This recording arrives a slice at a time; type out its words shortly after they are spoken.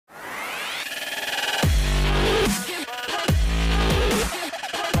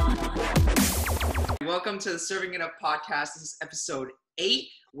Welcome to the Serving It Up podcast. This is episode 8,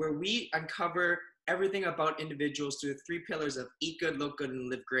 where we uncover everything about individuals through the 3 pillars of eat good, look good, and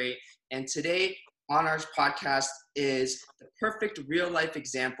live great. And today on our podcast is the perfect real-life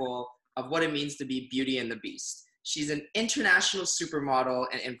example of what it means to be Beauty and the Beast. She's an international supermodel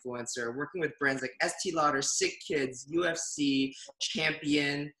and influencer, working with brands like Estee Lauder, Sick Kids, UFC,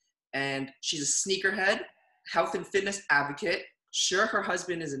 Champion, and she's a sneakerhead, health and fitness advocate. Sure, her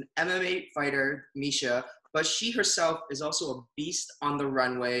husband is an MMA fighter, Misha, but she herself is also a beast on the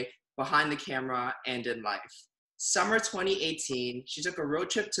runway, behind the camera, and in life. Summer 2018, she took a road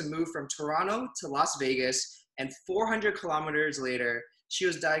trip to move from Toronto to Las Vegas, and 400 kilometers later, she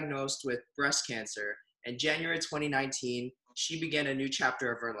was diagnosed with breast cancer. In January 2019, she began a new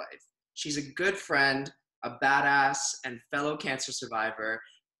chapter of her life. She's a good friend, a badass, and fellow cancer survivor,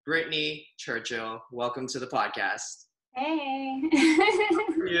 Britt Churchill. Welcome to the podcast. Hey.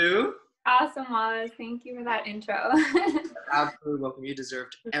 How are you? Awesome, Wallace. Thank you for that intro. Absolutely welcome. You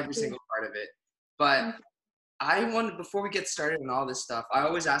deserved every single part of it. But I wanted, before we get started on all this stuff, I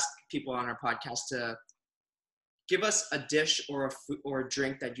always ask people on our podcast to give us a dish or a food or a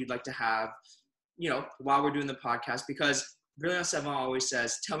drink that you'd like to have, while we're doing the podcast, because Brilliant Savant always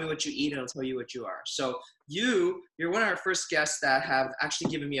says, tell me what you eat and I'll tell you what you are. So you're one of our first guests that have actually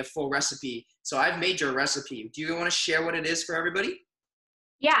given me a full recipe. So I've made your recipe. Do you want to share what it is for everybody?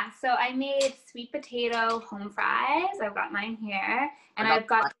 Yeah, so I made sweet potato home fries. I've got mine here. And I've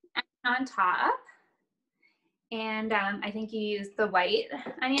got on top. And I think you used the white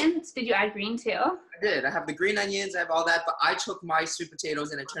onions. Did you add green too? I did. I have the green onions. I have all that. But I took my sweet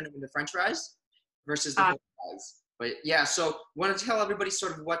potatoes and I turned them into French fries versus the home fries. But yeah, so want to tell everybody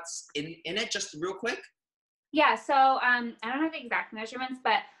sort of what's in it just real quick? Yeah, so I don't have the exact measurements,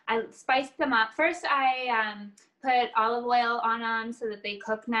 but I spiced them up. First, I put olive oil on them so that they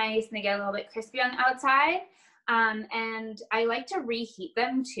cook nice and they get a little bit crispy on the outside. And I like to reheat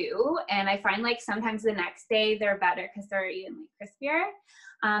them too. And I find like sometimes the next day they're better because they're even like crispier.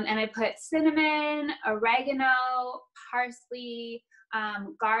 And I put cinnamon, oregano, parsley,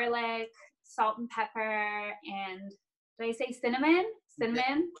 garlic, salt and pepper, and did I say cinnamon?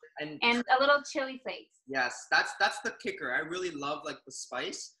 Cinnamon, and a little chili flakes. Yes, that's the kicker. I really love like the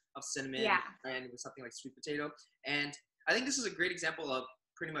spice of cinnamon and with something like sweet potato. And I think this is a great example of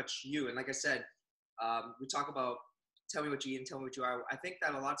pretty much you. And like I said, we talk about tell me what you eat and tell me what you are. I think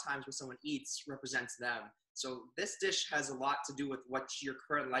that a lot of times when someone eats represents them. So this dish has a lot to do with what your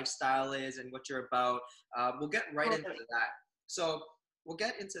current lifestyle is and what you're about. We'll get right into that. So we'll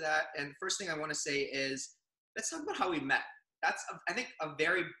get into that. And the first thing I want to say is, let's talk about how we met. That's, I think, a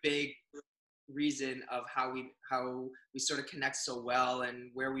very big reason of how we sort of connect so well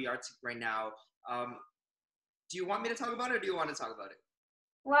and where we are right now. Do you want me to talk about it or do you want to talk about it?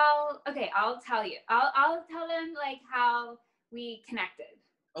 Well, okay, I'll tell you. I'll tell them like how we connected.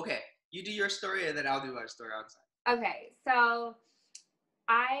 Okay, you do your story and then I'll do our story outside. Okay, so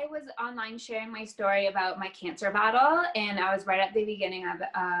I was online sharing my story about my cancer battle, and I was right at the beginning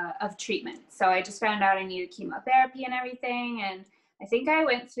of treatment. So I just found out I needed chemotherapy and everything, and I think I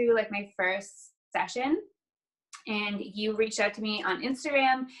went through like my first session, and you reached out to me on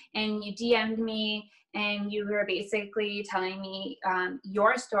Instagram, and you DM'd me, and you were basically telling me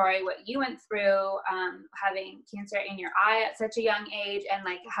your story, what you went through, having cancer in your eye at such a young age, and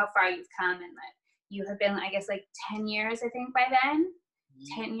like how far you've come, and that you have been, I guess, like 10 years, I think, by then.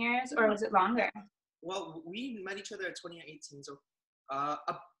 10 years, or was it longer? Well, we met each other in 2018, so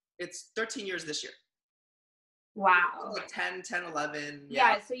it's 13 years this year. Wow. Like 10, 11.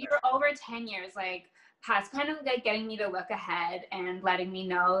 Yeah, so you're over 10 years, like past, kind of like getting me to look ahead and letting me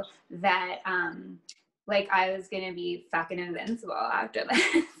know that like I was gonna be fucking invincible after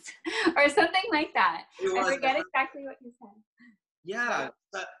this or something like that. I forget exactly what you said. Yeah,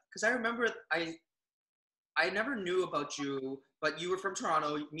 because I remember I never knew about you, but you were from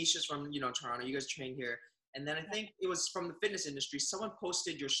Toronto. Misha's from, Toronto. You guys train here. And then I think it was from the fitness industry. Someone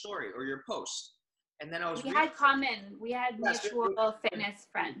posted your story or your post. And then We had mutual fitness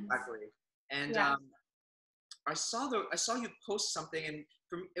friends. Exactly. And I saw you post something, and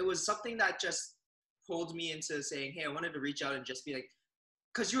it was something that just pulled me into saying, hey, I wanted to reach out and just be like,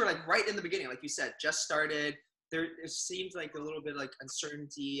 because you were like right in the beginning, like you said, just started. It seemed like a little bit like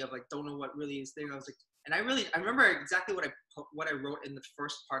uncertainty of like, don't know what really is there. I was like, and I remember exactly what I wrote in the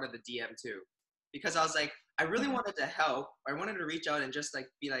first part of the DM too, because I was like, I really wanted to help. I wanted to reach out and just like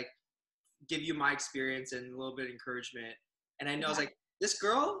be like, give you my experience and a little bit of encouragement. And I know I was like, this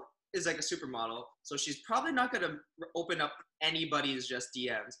girl is like a supermodel, so she's probably not gonna open up anybody's just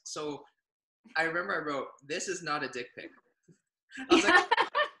DMs. So I remember I wrote, this is not a dick pic. I was like,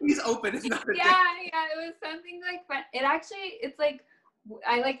 Please open. It's not a Yeah, thing. yeah, it was something like fun. It's like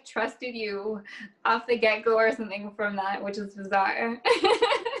I like trusted you off the get-go or something from that, which is bizarre.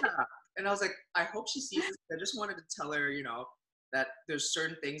 Yeah. And I was like, I hope she sees this. I just wanted to tell her, that there's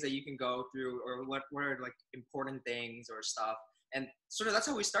certain things that you can go through, or what are like important things or stuff. And sort of that's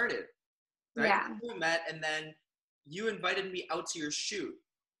how we started, right? Yeah. We met, and then you invited me out to your shoot.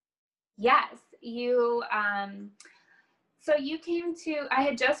 Yes, so you came to, I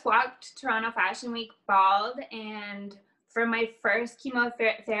had just walked Toronto Fashion Week bald, and for my first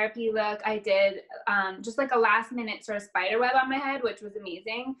chemotherapy look, I did just like a last minute sort of spider web on my head, which was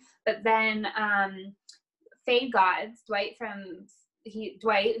amazing. But then Fade Gods,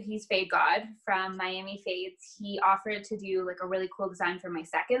 he's Fade God from Miami Fades. He offered to do like a really cool design for my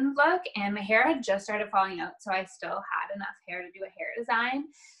second look, and my hair had just started falling out, so I still had enough hair to do a hair design.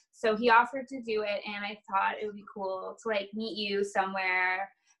 So he offered to do it, and I thought it would be cool to like meet you somewhere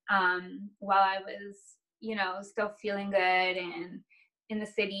while I was, still feeling good and in the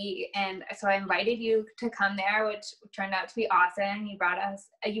city. And so I invited you to come there, which turned out to be awesome. You brought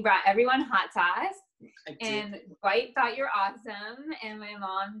everyone hot sauce. And Dwight thought you're awesome, and my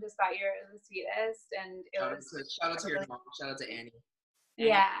mom just thought you're the sweetest. And Shout out to your mom. Shout out to Annie.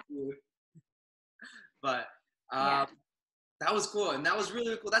 Yeah. But that was cool, and that was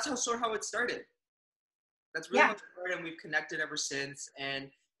really cool. That's how it started. That's really how it started, and we've connected ever since. And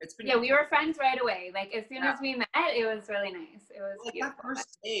it's been we were friends right away. Like as soon as we met, it was really nice. It was like beautiful. that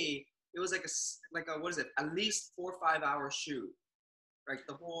first day. It was like a what is it? At least 4 or 5 hour shoot. Like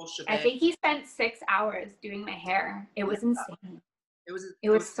the whole shebang. I think he spent 6 hours doing my hair. It was insane. It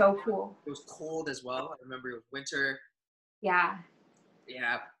was so cool. It was cold as well. I remember it was winter. Yeah.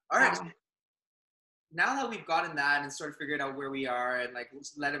 Yeah. All right. Yeah. Now that we've gotten that and sort of figured out where we are and like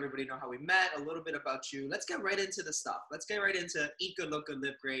let's let everybody know how we met, a little bit about you, let's get right into the stuff. Let's get right into eat good, look good,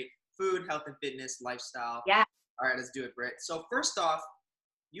 live great, food, health and fitness, lifestyle. Yeah. All right, let's do it, Britt. So first off,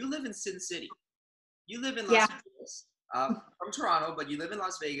 you live in Sin City. You live in Las Vegas. From Toronto, but you live in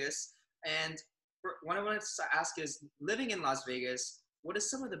Las Vegas. And what I wanted to ask is, living in Las Vegas, what is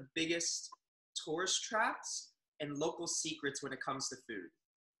some of the biggest tourist traps and local secrets when it comes to food?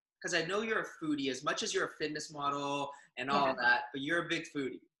 Because I know you're a foodie as much as you're a fitness model and all that, but you're a big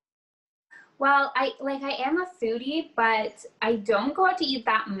foodie. Well, I am a foodie, but I don't go out to eat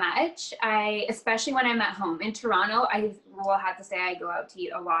that much. Especially when I'm at home. In Toronto, I will have to say I go out to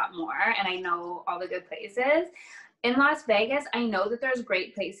eat a lot more, and I know all the good places. In Las Vegas, I know that there's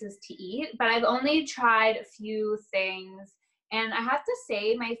great places to eat, but I've only tried a few things. And I have to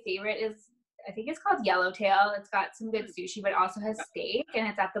say my favorite is, I think it's called Yellowtail. It's got some good sushi, but it also has steak, and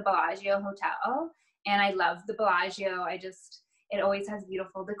it's at the Bellagio Hotel. And I love the Bellagio. It always has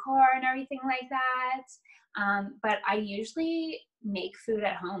beautiful decor and everything like that. But I usually make food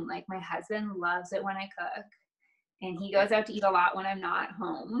at home. Like my husband loves it when I cook. And he goes out to eat a lot when I'm not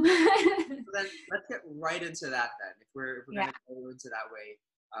home. So then let's get right into that then. If we're going to go into that way,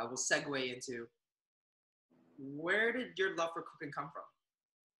 we'll segue into, where did your love for cooking come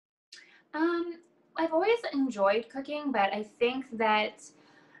from? I've always enjoyed cooking, but I think that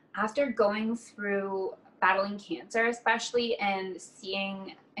after going through battling cancer, especially, and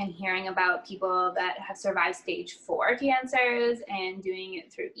seeing and hearing about people that have survived stage 4 cancers and doing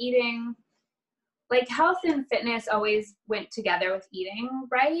it through eating, like health and fitness always went together with eating,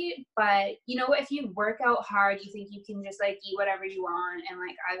 right? But if you work out hard, you think you can just like eat whatever you want. And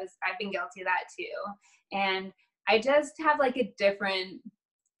like I've been guilty of that too. And I just have like a different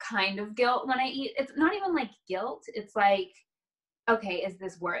kind of guilt when I eat. It's not even like guilt. It's like, okay, is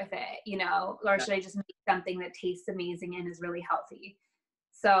this worth it? Or should I just make something that tastes amazing and is really healthy?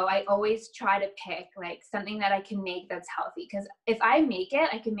 So I always try to pick like something that I can make that's healthy. Because if I make it,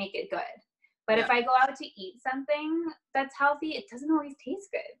 I can make it good. But if I go out to eat something that's healthy, it doesn't always taste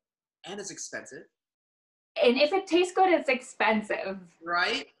good. And it's expensive. And if it tastes good, it's expensive.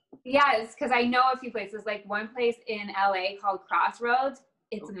 Right? Yes, because I know a few places, like one place in LA called Crossroads.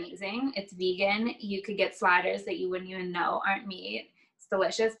 It's amazing. It's vegan. You could get sliders that you wouldn't even know aren't meat. It's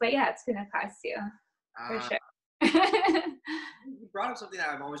delicious. But yeah, it's going to cost you for sure. You brought up something that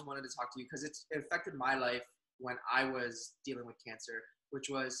I've always wanted to talk to you, because it affected my life when I was dealing with cancer, which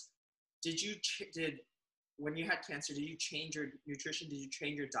was, when you had cancer, did you change your nutrition? Did you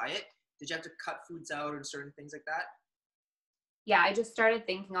change your diet? Did you have to cut foods out and certain things like that? Yeah, I just started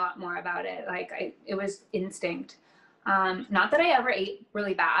thinking a lot more about it. Like it was instinct. Not that I ever ate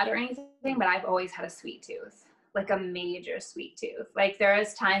really bad or anything, but I've always had a sweet tooth, like a major sweet tooth. Like there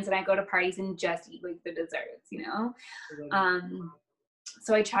is times when I go to parties and just eat like the desserts,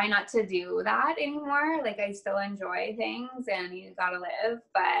 So I try not to do that anymore. Like I still enjoy things and you gotta live,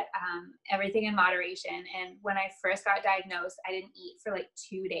 but everything in moderation. And when I first got diagnosed, I didn't eat for like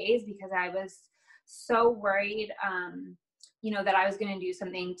 2 days because I was so worried, that I was going to do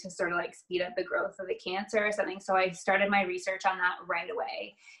something to sort of like speed up the growth of the cancer or something. So I started my research on that right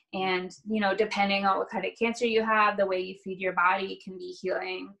away. And, depending on what kind of cancer you have, the way you feed your body can be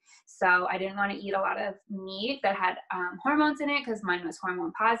healing. So I didn't want to eat a lot of meat that had hormones in it because mine was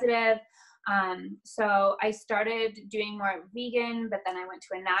hormone positive. So I started doing more vegan, but then I went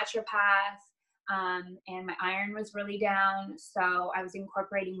to a naturopath. And my iron was really down. So I was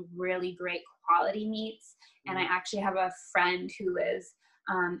incorporating really great quality meats. And I actually have a friend who lives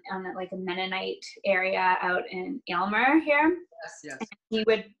on like a Mennonite area out in Aylmer here. Yes. And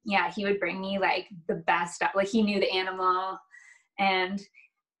he would bring me like the best stuff. Like he knew the animal. And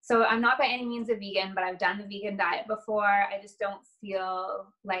so I'm not by any means a vegan, but I've done the vegan diet before. I just don't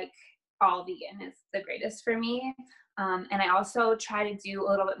feel like all vegan is the greatest for me. And I also try to do a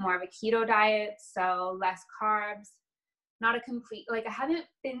little bit more of a keto diet, so less carbs, not a complete, like I haven't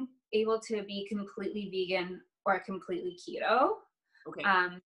been able to be completely vegan or completely keto. Okay.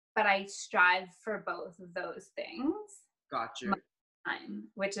 But I strive for both of those things. Gotcha. Time,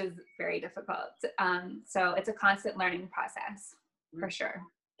 which is very difficult. So it's a constant learning process for sure.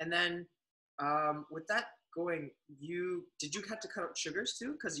 And then with that going, did you have to cut out sugars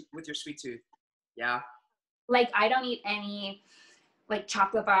too? Because with your sweet tooth, yeah. Like I don't eat any like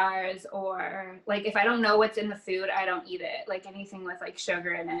chocolate bars, or like if I don't know what's in the food, I don't eat it. Like anything with like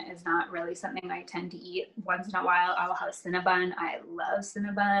sugar in it is not really something I tend to eat. Once in a while, I'll have Cinnabon. I love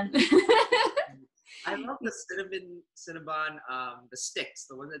Cinnabon. I love the Cinnabon, the sticks,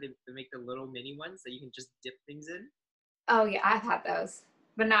 the ones that they make the little mini ones that you can just dip things in. Oh yeah, I've had those,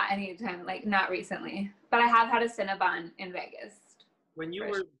 but not anytime, like not recently. But I have had a Cinnabon in Vegas. When you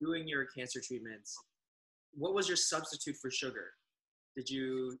were doing your cancer treatments, what was your substitute for sugar? Did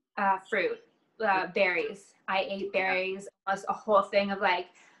you? Fruit, berries. I ate berries, almost a whole thing of like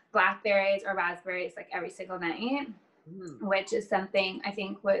blackberries or raspberries like every single night, which is something I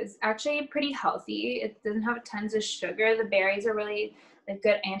think was actually pretty healthy. It doesn't have tons of sugar. The berries are really like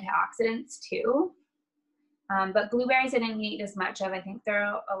good antioxidants too. But blueberries I didn't eat as much of. I think they're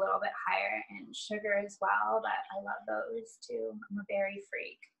a little bit higher in sugar as well, but I love those too. I'm a berry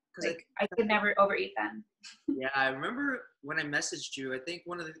freak. Like, I could never overeat them. Yeah, I remember when I messaged you, I think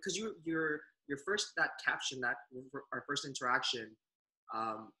because your first, that caption, that our first interaction,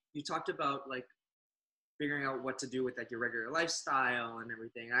 you talked about like figuring out what to do with like your regular lifestyle and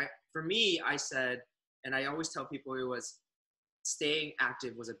everything. For me, I said, and I always tell people, it was staying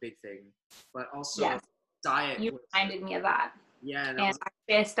active was a big thing, but also diet. You reminded me of that. Yeah, and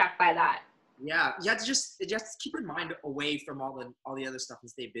I stuck by that. Yeah, you have to just keep your mind away from all the other stuff and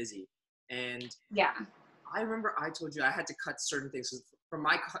stay busy. And yeah, I remember I told you I had to cut certain things from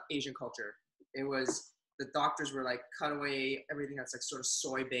my Asian culture. It was the doctors were like, cut away everything that's like sort of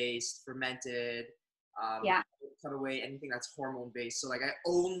soy based, fermented. Cut away anything that's hormone based. So like I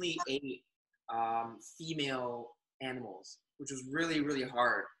only ate female animals, which was really, really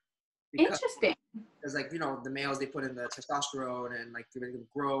hard. Interesting. Because like, the males, they put in the testosterone and like to make them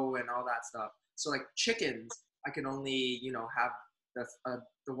grow and all that stuff. So like chickens, I can only, have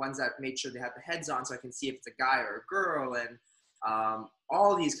the ones that made sure they have the heads on so I can see if it's a guy or a girl, and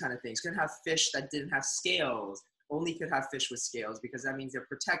all these kind of things. Couldn't have fish that didn't have scales. Only could have fish with scales because that means they're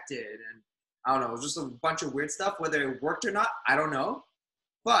protected. And I don't know, it was just a bunch of weird stuff. Whether it worked or not, I don't know.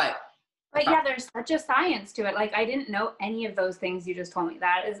 But yeah, there's such a science to it. Like I didn't know any of those things you just told me.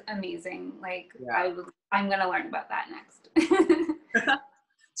 That is amazing. Like I'm gonna learn about that next.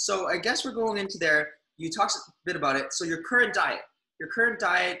 So I guess we're going into there. You talked a bit about it. So your current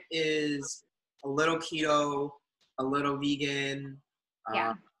diet is a little keto, a little vegan.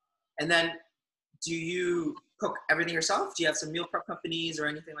 And then do you cook everything yourself? Do you have some meal prep companies or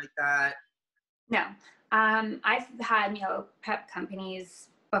anything like that? No. I've had meal prep companies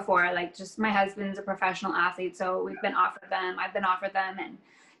before, like just my husband's a professional athlete, so we've been offered them. I've been offered them, and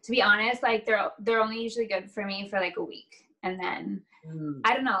to be honest, like they're only usually good for me for like a week, and then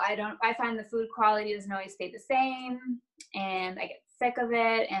I don't know. I find the food quality doesn't always stay the same, and I get sick of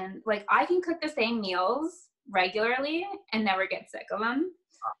it. And like I can cook the same meals regularly and never get sick of them.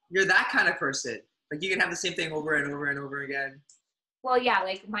 You're that kind of person. Like you can have the same thing over and over and over again. Well, yeah,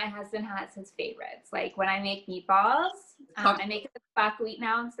 like my husband has his favorites. Like when I make meatballs, I make it with buckwheat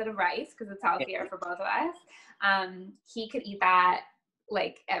now instead of rice because it's healthier for both of us. He could eat that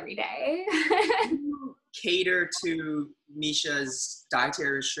like every day. You cater to Misha's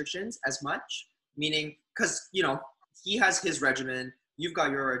dietary restrictions as much? Meaning, because, he has his regimen, you've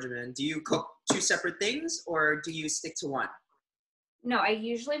got your regimen. Do you cook two separate things or do you stick to one? No, I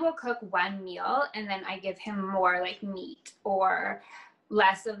usually will cook one meal and then I give him more like meat or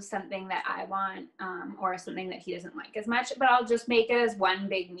less of something that I want, or something that he doesn't like as much, but I'll just make it as one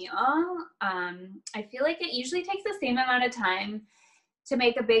big meal. I feel like it usually takes the same amount of time to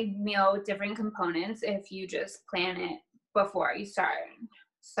make a big meal with different components if you just plan it before you start.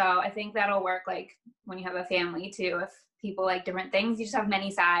 So I think that'll work like when you have a family too. If people like different things, you just have many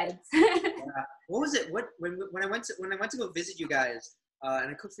sides. Yeah. What was it? When I went to go visit you guys and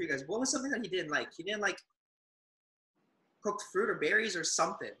I cooked for you guys, what was something that he didn't like? He didn't like cooked fruit or berries or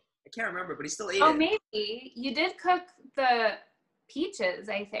something. I can't remember, but he still ate it. Oh, maybe you did cook the peaches,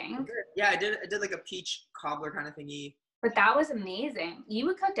 I think. Yeah, I did like a peach cobbler kind of thingy. But that was amazing. You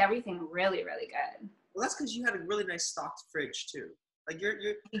cooked everything really, really good. Well, that's because you had a really nice stocked fridge too. Like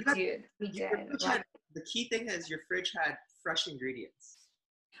We did. The key thing is your fridge had fresh ingredients.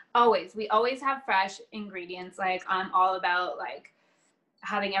 Always. We always have fresh ingredients. Like I'm all about like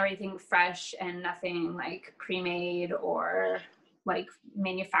having everything fresh and nothing like pre-made or like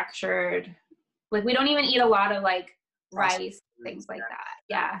manufactured. Like we don't even eat a lot of like rice, things like that.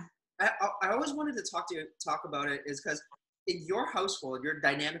 Yeah. I always wanted to talk about it is because in your household, your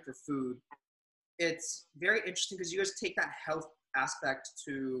dynamic for food, it's very interesting because you guys take that health aspect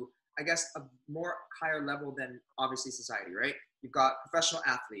to, I guess, a more higher level than obviously society, right? You've got a professional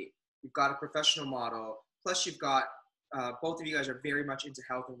athlete, you've got a professional model, plus you've got both of you guys are very much into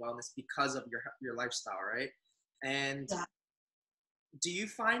health and wellness because of your lifestyle, right? And yeah. Do you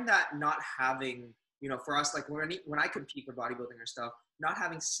find that not having, for us, like when I compete for bodybuilding or stuff, not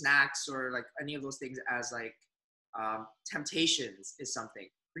having snacks or like any of those things as like temptations is something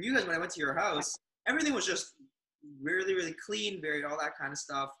for you guys? When I went to your house, everything was just really, really clean, very all that kind of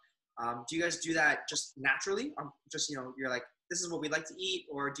stuff. Do you guys do that just naturally? Just, you're like, this is what we like to eat,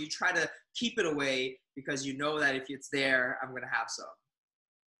 or do you try to keep it away because you know that if it's there, I'm going to have some?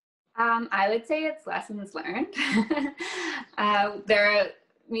 I would say it's lessons learned.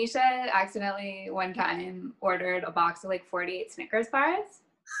 Misha accidentally one time ordered a box of like 48 Snickers bars.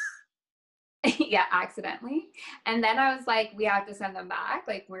 Yeah, accidentally. And then I was like, we have to send them back.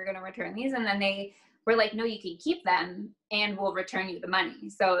 Like, we're going to return these. And then they were like, no, you can keep them and we'll return you the money.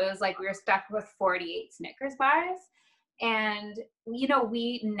 So it was like, we were stuck with 48 Snickers bars. And, we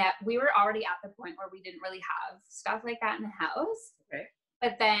were already at the point where we didn't really have stuff like that in the house. Okay.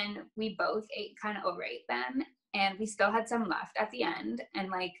 But then we both kind of overate them and we still had some left at the end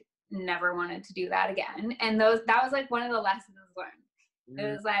and like never wanted to do that again. And that was like one of the lessons learned.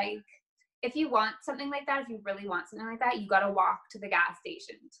 It was like, if you want something like that, if you really want something like that, you got to walk to the gas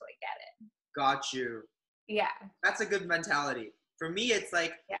station to like get it. Got you. Yeah. That's a good mentality. For me, it's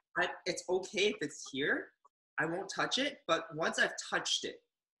like, it's okay if it's here. I won't touch it. But once I've touched it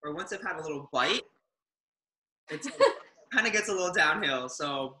or once I've had a little bite, it's kind of gets a little downhill.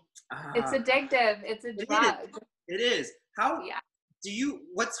 So it's addictive. It's a drug. It is.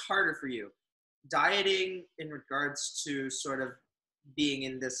 What's harder for you? Dieting in regards to sort of being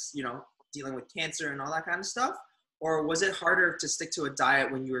in this, dealing with cancer and all that kind of stuff? Or was it harder to stick to a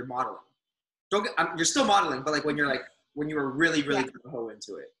diet when you were modeling? You're still modeling, but like when you were really, really go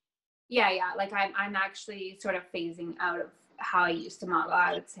into it. Yeah. Like I'm actually sort of phasing out of how I used to model.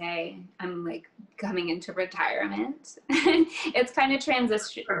 I would say I'm like coming into retirement. It's kind of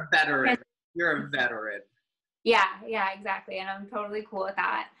transition. You're a veteran. You're a veteran. Yeah, exactly. And I'm totally cool with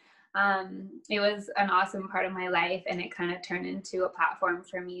that. It was an awesome part of my life and it kind of turned into a platform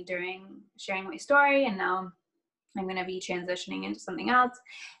for me during sharing my story. And now I'm going to be transitioning into something else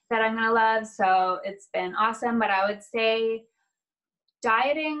that I'm going to love. So it's been awesome. But I would say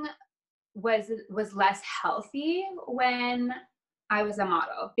dieting was less healthy when I was a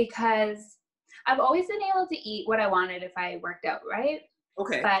model because I've always been able to eat what I wanted if I worked out, right?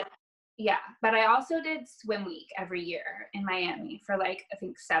 Okay. But I also did swim week every year in Miami for like, I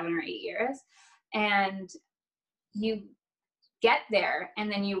think 7 or 8 years. And you get there and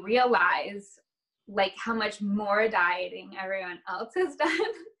then you realize like how much more dieting everyone else has done.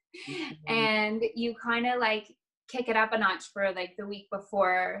 Mm-hmm. And you kind of like kick it up a notch for like the week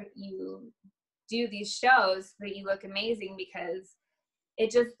before you do these shows so that you look amazing because it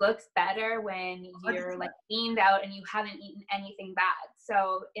just looks better when you're like leaned out and you haven't eaten anything bad.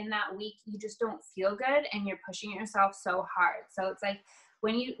 So in that week, you just don't feel good and you're pushing yourself so hard. So it's like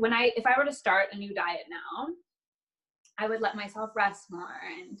if I were to start a new diet now, I would let myself rest more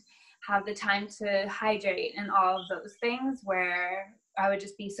and have the time to hydrate and all of those things where I would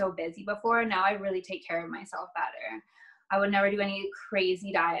just be so busy before. Now I really take care of myself better. I would never do any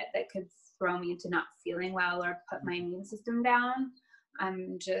crazy diet that could throw me into not feeling well or put my immune system down.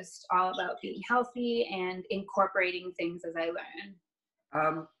 I'm just all about being healthy and incorporating things as I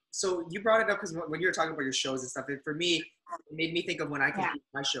learn. So you brought it up because when you were talking about your shows and stuff, for me, it made me think of when I compete in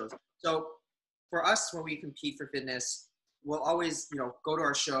my shows. So for us, when we compete for fitness, we'll always, go to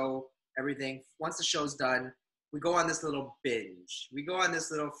our show, everything. Once the show's done, we go on this little binge. We go on this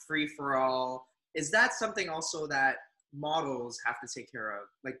little free-for-all. Is that something also that models have to take care of?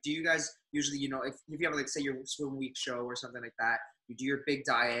 Like, do you guys usually, if you have, like, say your swim week show or something like that, you do your big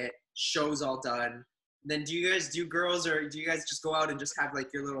diet, show's all done, then do you guys do girls, or do you guys just go out and just have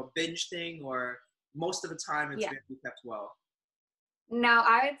like your little binge thing, or most of the time it's going to be kept well? No,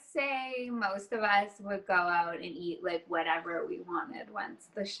 I would say most of us would go out and eat like whatever we wanted once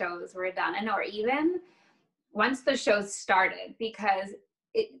the shows were done, or even once the shows started, because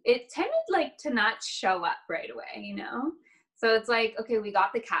it tended like to not show up right away, So it's like, okay, we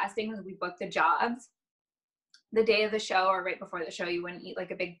got the castings, we booked the jobs. The day of the show or right before the show, you wouldn't eat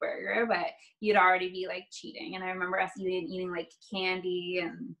like a big burger, but you'd already be like cheating. And I remember us eating like candy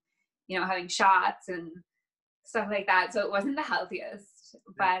and, having shots and stuff like that. So it wasn't the healthiest,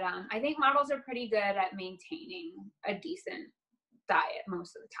 but I think models are pretty good at maintaining a decent diet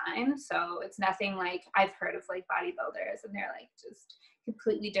most of the time. So it's nothing like I've heard of like bodybuilders and they're like just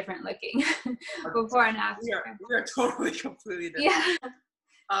completely different looking before and after. We are totally completely different.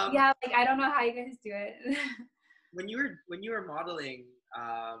 Yeah. Like I don't know how you guys do it. When you were modeling,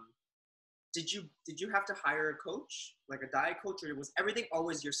 did you have to hire a coach, like a diet coach, or was everything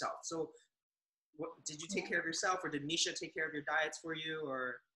always yourself? So did you take care of yourself, or did Misha take care of your diets for you,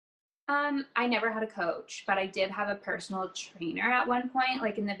 or? I never had a coach, but I did have a personal trainer at one point,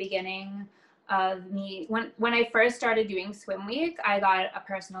 like in the beginning of me. When I first started doing swim week, I got a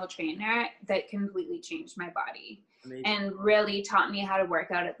personal trainer that completely changed my body. Amazing. And really taught me how to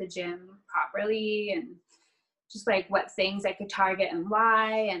work out at the gym properly, and just like what things I could target and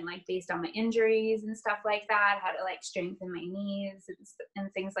why, and like based on my injuries and stuff like that, how to like strengthen my knees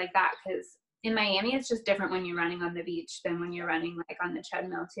and things like that. Because in Miami, it's just different when you're running on the beach than when you're running like on the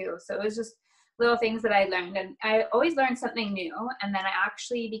treadmill too. So it was just little things that I learned, and I always learned something new. And then I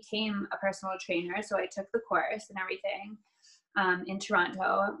actually became a personal trainer. So I took the course and everything in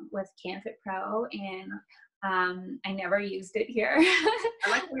Toronto with CanFit Pro, and I never used it here. I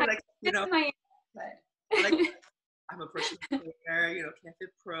like when you're like, I'm a personal trainer,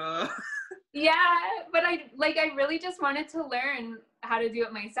 CanFit Pro. Yeah, but I really just wanted to learn how to do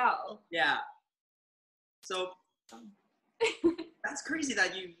it myself. Yeah. So that's crazy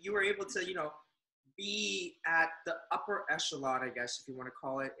that you were able to, be at the upper echelon, I guess, if you want to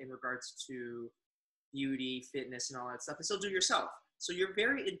call it, in regards to beauty, fitness, and all that stuff, and still do it yourself. So you're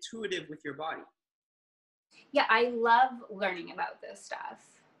very intuitive with your body. Yeah, I love learning about this stuff.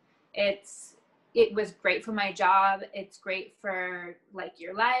 It was great for my job. It's great for like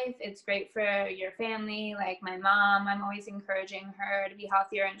your life. It's great for your family. Like my mom, I'm always encouraging her to be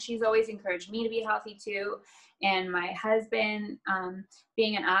healthier, and she's always encouraged me to be healthy too. And my husband,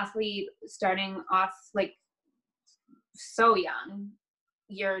 being an athlete, starting off like so young,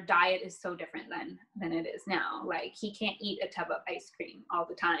 your diet is so different than it is now. Like he can't eat a tub of ice cream all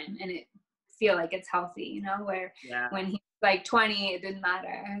the time and it feel like it's healthy, where when he's like 20, it didn't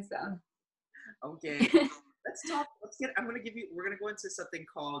matter. So okay. We're going to go into something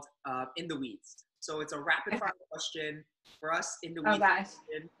called In the Weeds. So it's a rapid fire question for us. In the Weeds.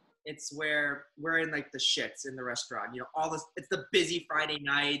 Question, it's where we're in like the shits in the restaurant, it's the busy Friday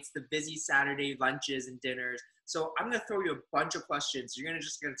nights, the busy Saturday lunches and dinners. So I'm going to throw you a bunch of questions. You're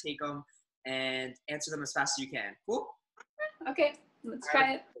just going to take them and answer them as fast as you can. Cool? Okay, let's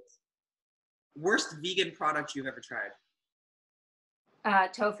try it. Worst vegan product you've ever tried?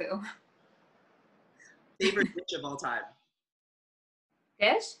 Tofu. Favorite dish of all time?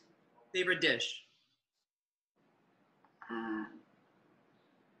 Dish? Favorite dish?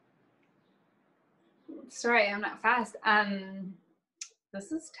 Sorry, I'm not fast.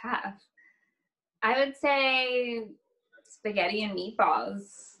 This is tough. I would say spaghetti and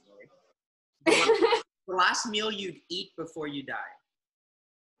meatballs. The last meal you'd eat before you die?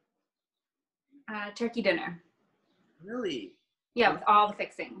 Turkey dinner. Really? Yeah, with all the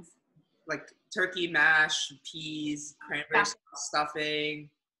fixings. Like turkey mash, peas, cranberry stuffing,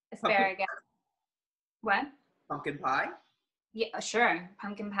 asparagus. What? Pumpkin pie? Yeah, sure.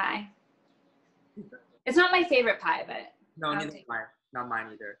 Pumpkin pie. It's not my favorite pie, but no, neither mine. Not mine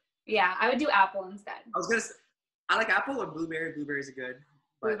either. Yeah, I would do apple instead. I like apple or blueberry. Blueberries are good.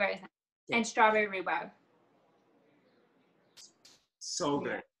 Blueberries and strawberry rhubarb. So good.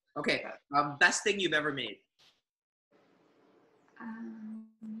 Yeah. Okay. Best thing you've ever made?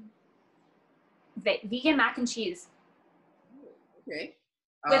 Vegan mac and cheese. Okay.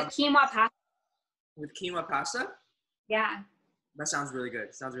 With quinoa pasta. With quinoa pasta? Yeah. That sounds really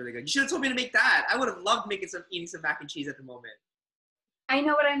good. Sounds really good. You should have told me to make that. I would have loved eating some mac and cheese at the moment. I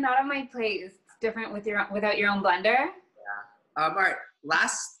know, but I'm not on my plate. It's different without your own blender. Yeah. All right.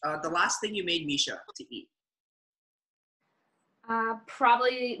 The last thing you made Misha to eat.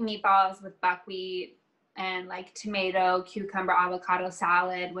 Probably meatballs with buckwheat and like tomato, cucumber, avocado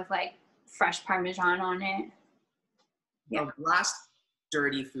salad with like fresh Parmesan on it. Yeah. The last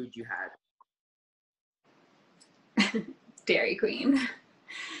dirty food you had. Dairy Queen.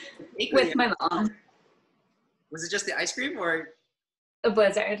 With my mom. Was it just the ice cream or? A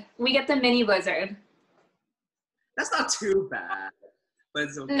Blizzard. We get the mini Blizzard. That's not too bad. But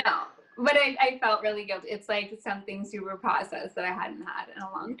it's okay. No, but I felt really guilty. It's like something super processed that I hadn't had in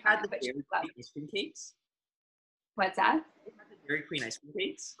a long time. Had the Dairy Queen ice cream cakes? What's that? You had the Dairy Queen ice cream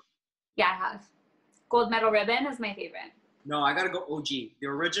cakes? Yeah, I have. Gold medal ribbon is my favorite. No, I gotta go OG. The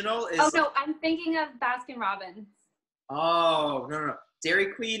original is. Oh no, I'm thinking of Baskin Robbins. Oh no. Dairy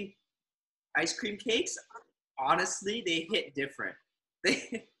Queen ice cream cakes. Honestly, they hit different.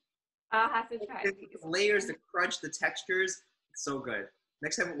 I'll have to try. The layers, the crunch, the textures. It's so good.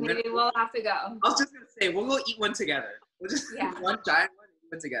 Next time Maybe we'll have to go. I was just gonna say we'll go eat one together. We'll just one giant one,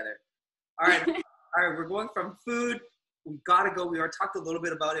 eat one together. All right, all right. We're going from food. We gotta go. We already talked a little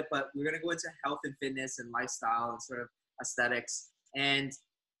bit about it, but we're gonna go into health and fitness and lifestyle and sort of aesthetics. And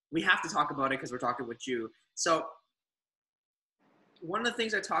we have to talk about it because we're talking with you. So one of the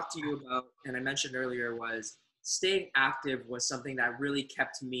things I talked to you about, and I mentioned earlier, was staying active was something that really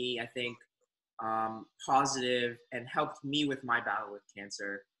kept me, I think, positive and helped me with my battle with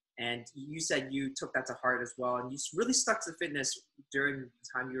cancer. And you said you took that to heart as well, and you really stuck to fitness during the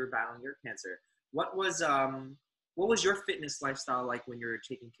time you were battling your cancer. What was your fitness lifestyle like when you were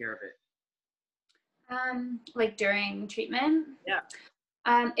taking care of it? Like during treatment? Yeah.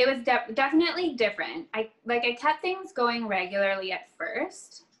 It was definitely different. I kept things going regularly at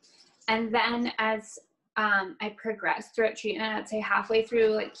first, and then as I progressed throughout treatment, I'd say halfway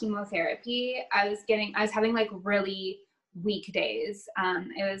through like chemotherapy, I was having like really weak days.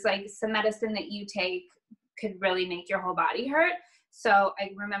 It was like some medicine that you take could really make your whole body hurt. So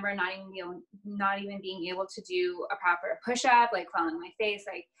I remember not even being able to do a proper push-up, like falling on my face.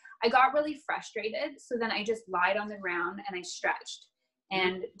 Like I got really frustrated. So then I just lied on the ground and I stretched.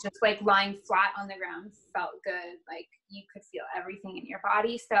 And just like lying flat on the ground felt good. Like you could feel everything in your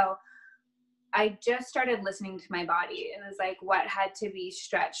body. So I just started listening to my body. It was like what had to be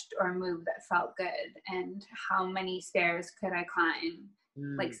stretched or moved that felt good, and how many stairs could I climb.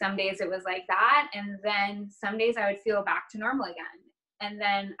 Like some days it was like that, and then some days I would feel back to normal again, and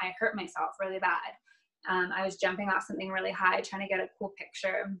then I hurt myself really bad. I was jumping off something really high trying to get a cool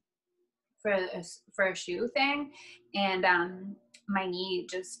picture for a shoe thing, and my knee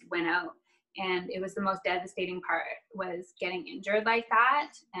just went out. And it was the most devastating part, was getting injured like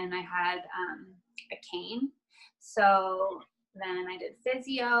that. And I had a cane. So then I did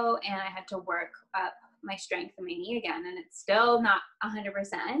physio, and I had to work up my strength in my knee again. And it's still not 100%.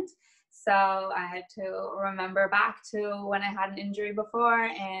 So I had to remember back to when I had an injury before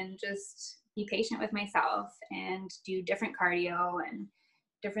and just be patient with myself and do different cardio and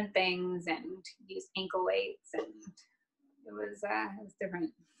different things and use ankle weights. And it was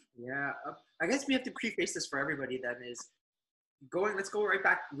different. Yeah, I guess we have to preface this for everybody then is let's go right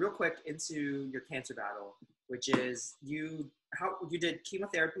back real quick into your cancer battle, which is you did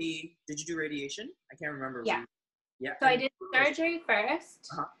chemotherapy. Did you do radiation? I can't remember. Yeah. Yeah. So I did surgery first.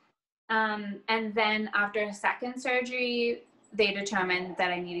 Uh-huh. And then after a second surgery, they determined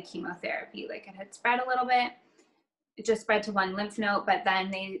that I needed chemotherapy. Like it had spread a little bit. It just spread to one lymph node, but then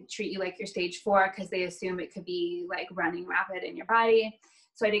they treat you like you're stage 4 because they assume it could be like running rapid in your body.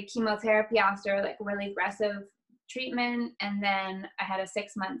 So I did chemotherapy after like really aggressive treatment. And then I had a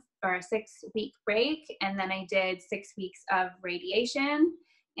 6-week break. And then I did 6 weeks of radiation.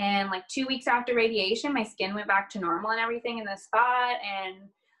 And like 2 weeks after radiation, my skin went back to normal and everything in the spot. And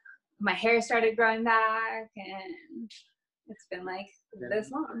my hair started growing back. And it's been like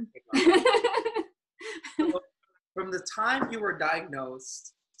this long. So from the time you were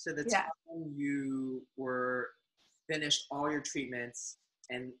diagnosed to the time you were finished all your treatments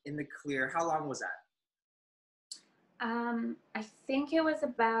and in the clear, how long was that? I think it was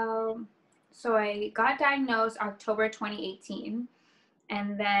so I got diagnosed October 2018,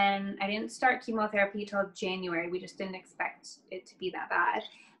 and then I didn't start chemotherapy till January. We just didn't expect it to be that bad.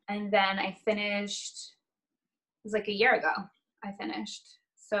 And then I finished, it was like a year ago I finished.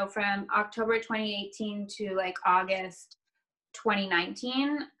 So from October 2018 to like August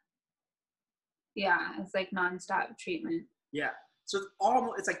 2019, yeah, it's like nonstop treatment. Yeah. So it's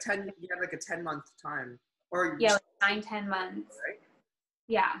almost, it's like 10, you have like a 10-month time. Or Yeah, like 9-10 months. Right?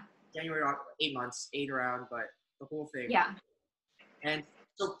 Yeah. January, 8 months, 8 around, but the whole thing. Yeah. And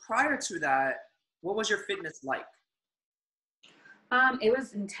so prior to that, what was your fitness like? It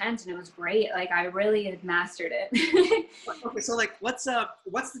was intense and it was great. Like I really had mastered it. Okay, so like what's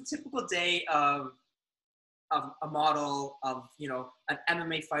the typical day of a model, of, you know, an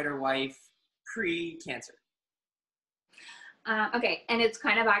MMA fighter wife pre-cancer? Okay, and it's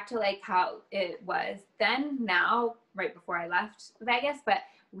kind of back to like how it was then, now, right before I left Vegas, but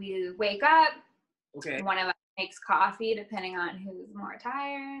we wake up, Okay. one of us makes coffee depending on who's more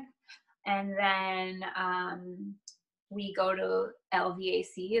tired, and then we go to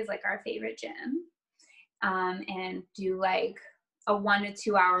LVAC, is like our favorite gym, and do like a 1 to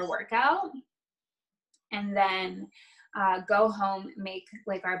 2 hour workout, and then go home, make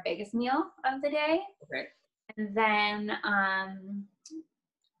like our biggest meal of the day. Okay. And then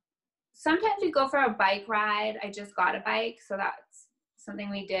sometimes we go for a bike ride. I just got a bike, so that's something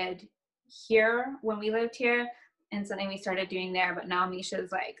we did here when we lived here and something we started doing there. But now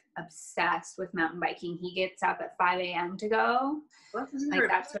Misha's like obsessed with mountain biking. He gets up at 5 a.m. to go. Well, that's like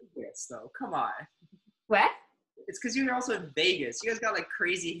that's Vegas, though. Come on. What? It's because you're also in Vegas. You guys got like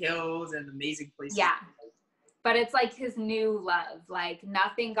crazy hills and amazing places. Yeah. But it's like his new love. Like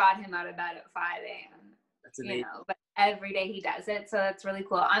nothing got him out of bed at 5 a.m. That's amazing. You know, but every day he does it. So that's really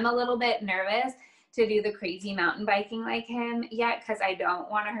cool. I'm a little bit nervous to do the crazy mountain biking like him yet because I don't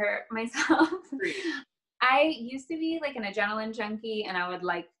want to hurt myself. I used to be like an adrenaline junkie and I would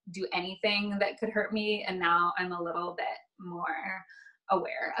like do anything that could hurt me. And now I'm a little bit more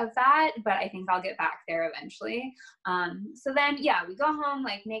aware of that, but I think I'll get back there eventually. So then, yeah, we go home,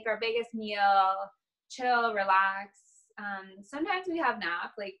 like make our biggest meal, chill, relax. Sometimes we have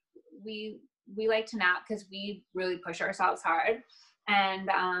nap, like we like to nap because we really push ourselves hard. And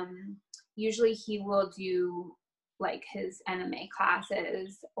usually he will do like his MMA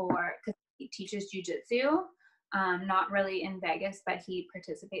classes, or because he teaches jiu-jitsu, not really in Vegas, but he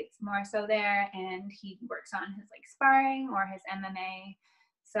participates more so there, and he works on his like sparring or his MMA.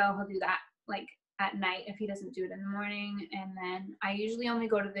 So he'll do that like at night if he doesn't do it in the morning. And then I usually only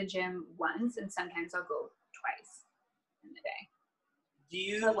go to the gym once, and sometimes I'll go twice in the day. Do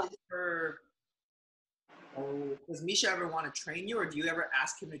you ever, does Misha ever want to train you, or do you ever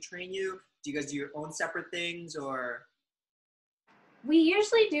ask him to train you? Do you guys do your own separate things, or? We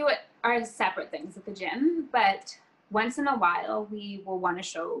usually do our separate things at the gym, but once in a while we will want to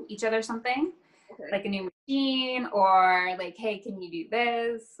show each other something, like a new routine, or like, hey, can you do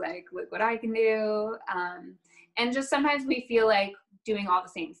this? Like, look what I can do. And just sometimes we feel like doing all the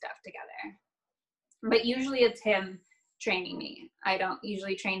same stuff together. But usually it's him training me. I don't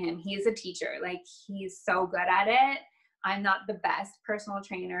usually train him. He's a teacher. Like, he's so good at it. I'm not the best personal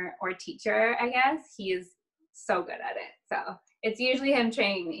trainer or teacher, I guess. He is so good at it. So it's usually him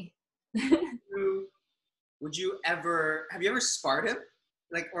training me. Would you ever, have you ever sparred him?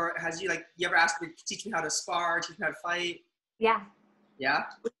 Like, or has you ever asked him to teach me how to spar, teach me how to fight? Yeah. Yeah?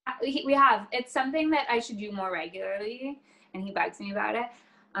 We have. It's something that I should do more regularly, and he bugs me about it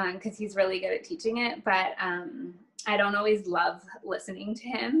because he's really good at teaching it, but I don't always love listening to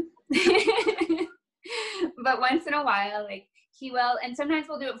him. But once in a while, like, he will, and sometimes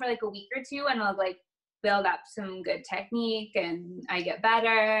we'll do it for like a week or two, and I'll like build up some good technique and I get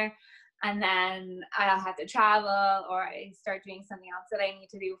better, and then I'll have to travel or I start doing something else that I need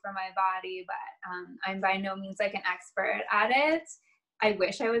to do for my body. But I'm by no means like an expert at it. I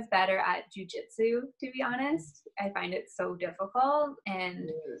wish I was better at jujitsu, to be honest. I find it so difficult,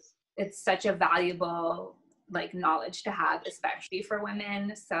 and it's such a valuable like knowledge to have, especially for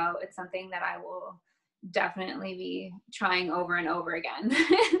women. So it's something that I will definitely be trying over and over again.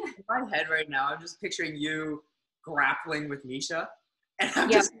 In my head right now, I'm just picturing you grappling with Misha. And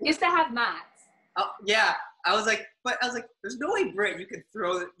I'm just used to have mats. Oh, yeah. I was like, there's no way, Britt, you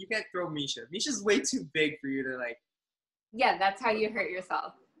can't throw Misha. Misha's way too big for you to like. Yeah, that's how you hurt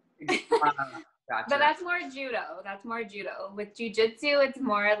yourself. Gotcha. But that's more judo. With jiu-jitsu, it's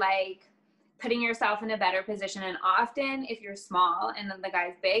more like putting yourself in a better position. And often, if you're small and then the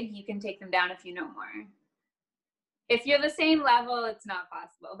guy's big, you can take them down if you know more. If you're the same level, it's not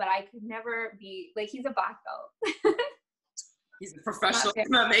possible. But I could never be, like, he's a black belt. He's a professional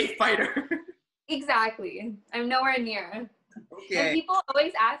MMA fighter. Exactly. I'm nowhere near. Okay. And people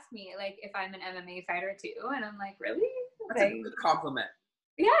always ask me, like, if I'm an MMA fighter too. And I'm like, really? That's a good compliment.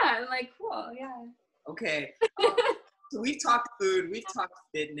 Yeah. I'm like, cool. Yeah. Okay. So we've talked food. We've talked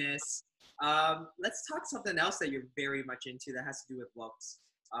fitness. Let's talk something else that you're very much into that has to do with looks.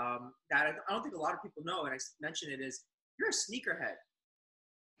 That I don't think a lot of people know, and I mentioned it, is You're a sneakerhead.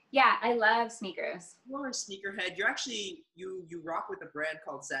 Yeah, I love sneakers. You're a sneakerhead. You're actually, you rock with a brand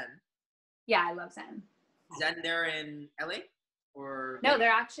called Zen. Yeah, I love Zen. Zen, they're in LA? Or No,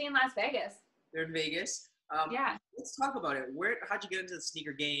 they're actually in Las Vegas. they're in Vegas. Yeah. Let's talk about it. How'd you get into the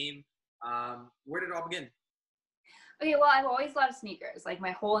sneaker game? Where did it all begin? Okay, well, I've always loved sneakers. Like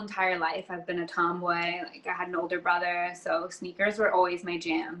my whole entire life, I've been a tomboy. Like I had an older brother, so sneakers were always my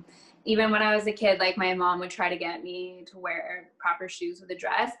jam. Even when I was a kid, like my mom would try to get me to wear proper shoes with a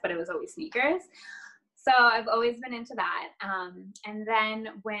dress, but it was always sneakers. So I've always been into that. And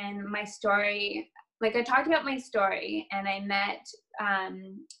then when my story, like I talked about my story and I met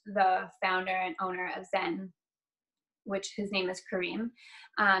the founder and owner of Zen, which his name is Kareem,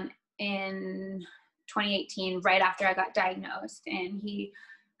 in 2018, right after I got diagnosed. And he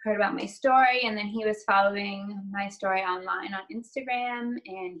heard about my story, and then he was following my story online on Instagram,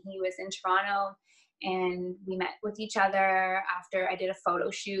 and he was in Toronto, and we met with each other after I did a photo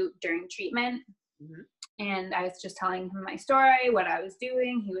shoot during treatment. Mm-hmm. And I was just telling him my story, what I was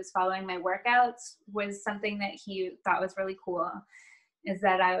doing. He was following my workouts. Was something that he thought was really cool, is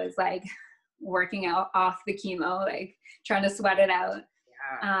that I was like working out off the chemo, like trying to sweat it out.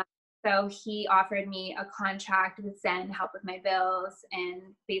 Yeah. So he offered me a contract with Zen to help with my bills.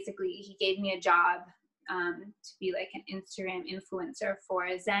 And basically he gave me a job to be like an Instagram influencer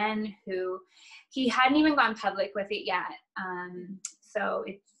for Zen, who he hadn't even gone public with it yet. So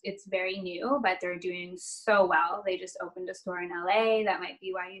it's very new, but they're doing so well. They just opened a store in LA. That might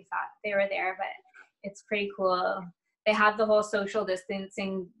be why you thought they were there, but it's pretty cool. They have the whole social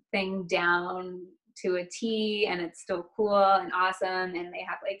distancing thing down to a T, and it's still cool and awesome. And they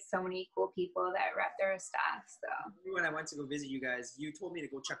have like so many cool people that rep their stuff. So when I went to go visit you guys, you told me to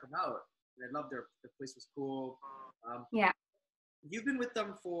go check them out. And I loved the place was cool. Yeah. You've been with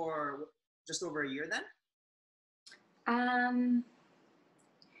them for just over a year then?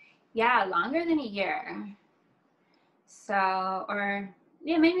 Yeah, longer than a year. So, or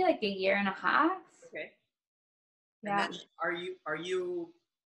yeah, maybe like a year and a half. Okay. Yeah. And then are you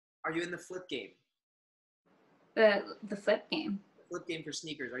in the flip game? The flip game. The flip game for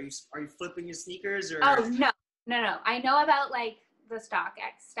sneakers. Are you flipping your sneakers or? Oh no. I know about like the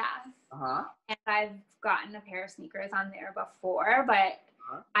StockX stuff. Uh-huh. And I've gotten a pair of sneakers on there before, but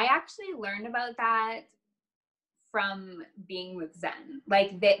I actually learned about that from being with Zen.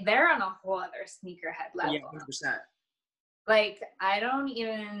 Like they're on a whole other sneakerhead level. Yeah, 100%. Like I don't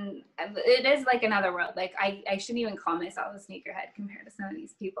even, it is like another world. Like I shouldn't even call myself a sneakerhead compared to some of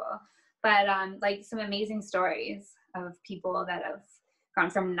these people. But like some amazing stories of people that have gone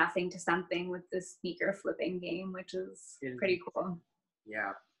from nothing to something with this sneaker flipping game, which is pretty cool.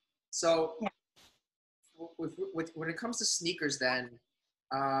 Yeah. So when it comes to sneakers then,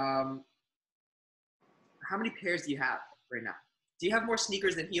 how many pairs do you have right now? Do you have more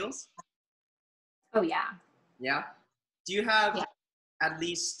sneakers than heels? Oh yeah. Yeah? Do you have at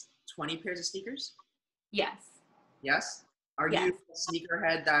least 20 pairs of sneakers? Yes. Yes? Are you a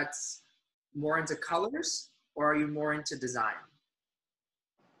sneakerhead that's more into colors, or are you more into design?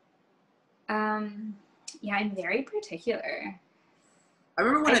 Yeah, I'm very particular. I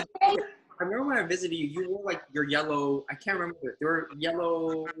remember when I visited you, you wore like your yellow, I can't remember, they were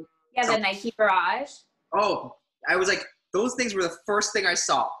yellow. Yeah, the Nike Barrage. Oh, I was like, those things were the first thing I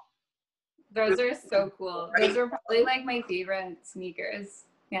saw. Those are so cool. Those are probably like my favorite sneakers.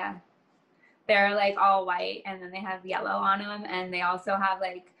 Yeah. They're like all white, and then they have yellow on them, and they also have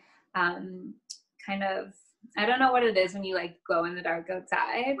like kind of, I don't know what it is when you like glow in the dark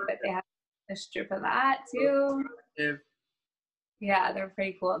outside, but they have a strip of that too. Yeah, they're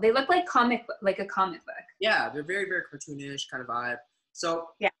pretty cool. They look like a comic book. Yeah, they're very, very cartoonish kind of vibe. So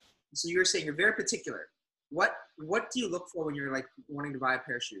so you're saying you're very particular. What do you look for when you're like wanting to buy a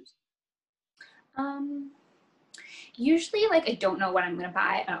pair of shoes? Usually like I don't know what I'm gonna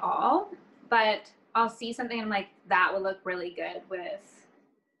buy at all, but I'll see something and I'm like, that would look really good with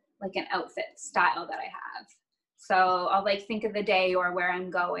like an outfit style that I have. So I'll like think of the day or where I'm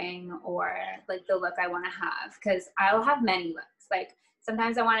going or like the look I want to have, because I'll have many looks. Like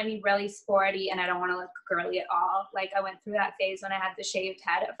sometimes I want to be really sporty and I don't want to look girly at all. Like I went through that phase when I had the shaved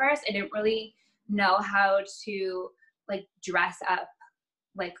head at first. I didn't really know how to like dress up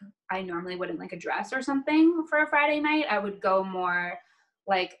like I normally would in like a dress or something for a Friday night. I would go more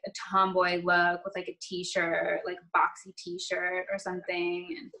like a tomboy look with like a t-shirt, like a boxy t-shirt or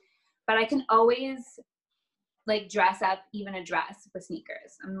something. But I can always like dress up even a dress with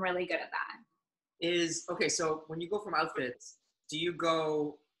sneakers. I'm really good at that. Okay, so when you go from outfits, do you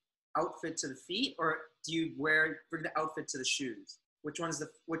go outfit to the feet, or do you bring the outfit to the shoes? Which one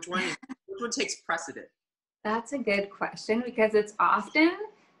takes precedent? That's a good question because it's often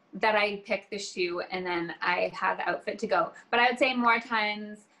that I pick the shoe and then I have the outfit to go. But I would say more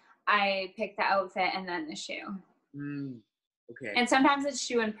times I pick the outfit and then the shoe. Okay. And sometimes it's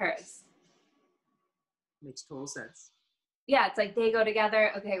shoe and purse. Makes total sense. Yeah, it's like they go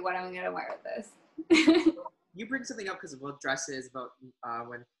together. Okay, what am I going to wear with this? You bring something up because about dresses, about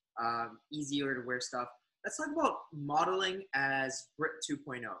when easier to wear stuff. Let's talk about modeling as Britt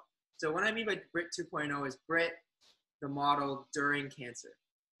 2.0. So what I mean by Britt 2.0 is Britt, the model during cancer.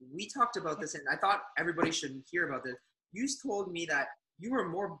 We talked about this, and I thought everybody should hear about this. You told me that you were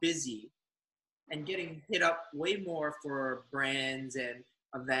more busy and getting hit up way more for brands and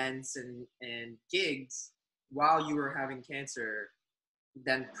events and gigs while you were having cancer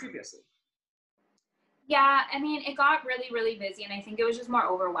than previously. Yeah, I mean, it got really, really busy, and I think it was just more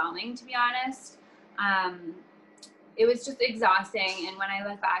overwhelming, to be honest. It was just exhausting, and when I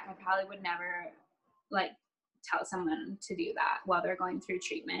look back, I probably would never, like, tell someone to do that while they're going through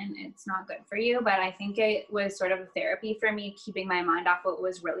treatment. It's not good for you, but I think it was sort of a therapy for me, keeping my mind off what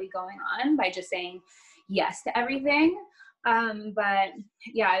was really going on by just saying yes to everything. But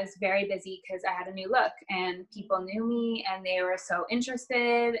yeah, I was very busy because I had a new look, and people knew me, and they were so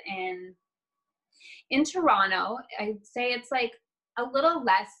interested. And in Toronto, I'd say it's like a little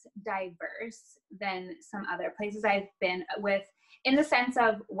less diverse than some other places I've been with, in the sense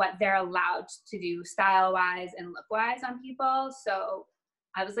of what they're allowed to do style-wise and look-wise on people. So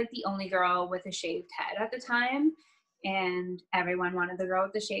I was like the only girl with a shaved head at the time, and everyone wanted the girl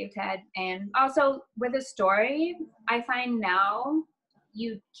with the shaved head. And also with a story, I find now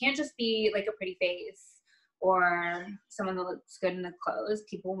you can't just be like a pretty face or someone that looks good in the clothes.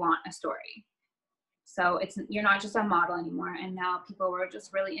 People want a story. So you're not just a model anymore. And now people were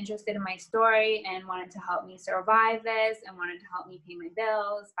just really interested in my story and wanted to help me survive this and wanted to help me pay my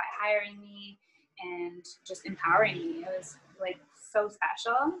bills by hiring me and just empowering me. It was like so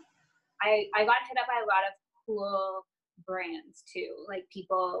special. I got hit up by a lot of cool brands too, like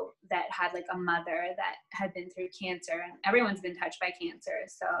people that had like a mother that had been through cancer, and everyone's been touched by cancer.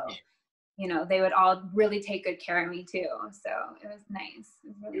 So, you know, they would all really take good care of me too. So it was nice. It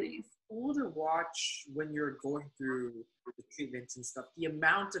was really nice. Cool to watch when you're going through the treatments and stuff, the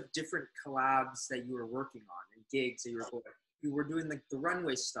amount of different collabs that you were working on and gigs that you were going. You were doing like the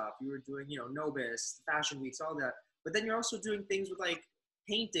runway stuff. You were doing, you know, Nobis, fashion weeks, all that. But then you're also doing things with like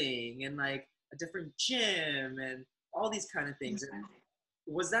painting and like a different gym and all these kind of things. And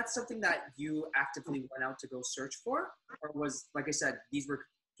was that something that you actively went out to go search for? Or was, like I said, these were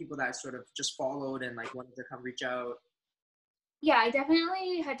people that sort of just followed and like wanted to come reach out? Yeah, I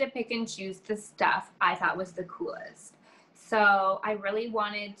definitely had to pick and choose the stuff I thought was the coolest. So I really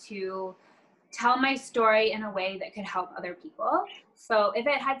wanted to tell my story in a way that could help other people. So if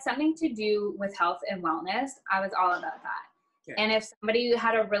it had something to do with health and wellness, I was all about that. Okay. And if somebody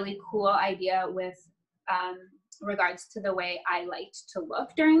had a really cool idea with regards to the way I liked to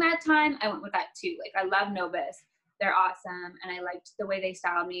look during that time, I went with that too. Like, I love Nobis. They're awesome. And I liked the way they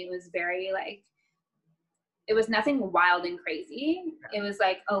styled me. It was very like, it was nothing wild and crazy. It was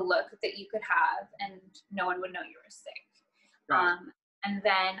like a look that you could have and no one would know you were sick. Right. And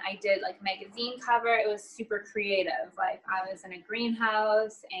then I did like magazine cover. It was super creative. Like, I was in a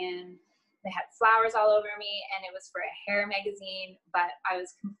greenhouse and they had flowers all over me, and it was for a hair magazine, but I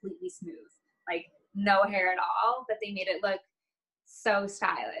was completely smooth, like no hair at all, but they made it look so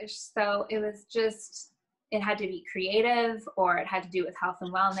stylish. So it was just, it had to be creative, or it had to do with health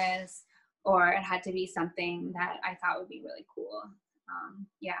and wellness, or it had to be something that I thought would be really cool.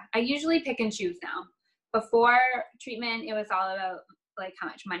 Yeah, I usually pick and choose now. Before treatment, it was all about like how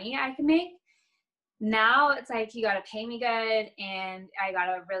much money I can make. Now it's like, you got to pay me good and I got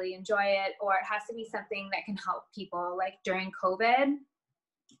to really enjoy it, or it has to be something that can help people. Like during COVID,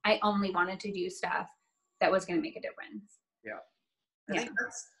 I only wanted to do stuff that was going to make a difference. Yeah. I think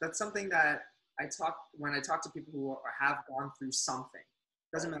that's something that when I talk to people who have gone through something.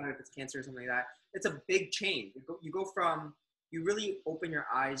 Doesn't matter if it's cancer or something like that. It's a big change. You go from, you really open your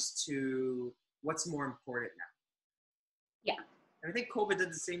eyes to what's more important now. Yeah. And I think COVID did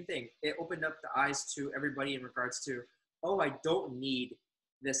the same thing. It opened up the eyes to everybody in regards to, oh, I don't need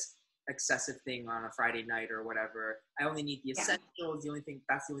this excessive thing on a Friday night or whatever. I only need the essentials. That's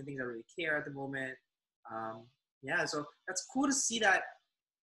the only things I really care at the moment. So that's cool to see that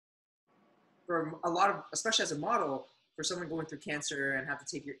for a lot of, especially as a model, for someone going through cancer and have to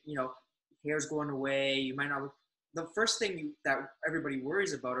take your, hair's going away. You might not, the first thing that everybody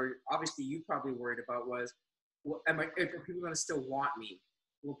worries about, or obviously you probably worried about, was, are people going to still want me?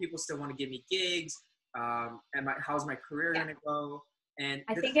 Will people still want to give me gigs? How's my career going to go? And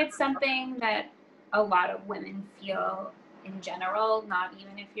I think it's something that a lot of women feel in general, not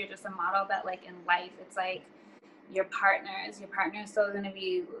even if you're just a model, but like in life, it's like your partner's still going to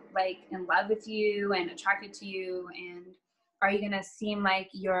be like in love with you and attracted to you, and are you going to seem like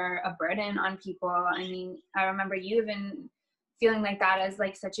you're a burden on people? I mean, I remember you even feeling like that as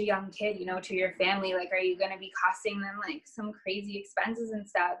like such a young kid, you know, to your family. Like, are you going to be costing them like some crazy expenses and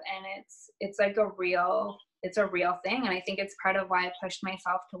stuff? And it's like a real thing. And I think it's part of why I pushed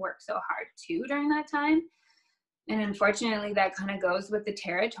myself to work so hard too during that time. And unfortunately, that kind of goes with the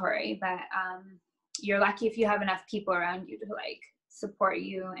territory. But you're lucky if you have enough people around you to like support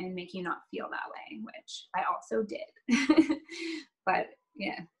you and make you not feel that way, which I also did. But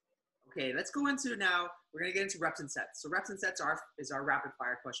yeah. Okay, let's go into now. We're gonna get into reps and sets. So reps and sets is our rapid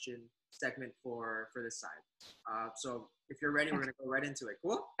fire question segment for this side. So if you're ready, we're gonna go right into it.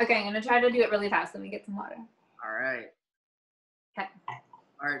 Cool? Okay, I'm gonna try to do it really fast. Let me get some water. All right. Okay.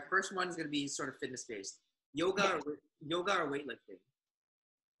 All right. First one is gonna be sort of fitness based. Yoga or weightlifting?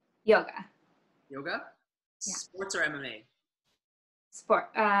 Yoga. Yoga? Yeah. Sports or MMA? Sport.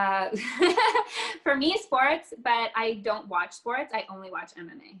 For me, sports, but I don't watch sports. I only watch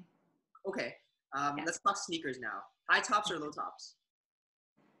MMA. Okay. Let's talk sneakers now. High tops or low tops?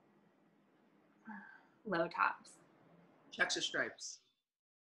 Low tops. Checks or stripes?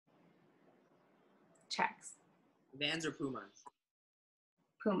 Checks. Vans or Pumas?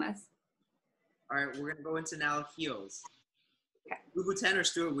 Pumas. All right, we're gonna go into now heels. Okay. Louboutin or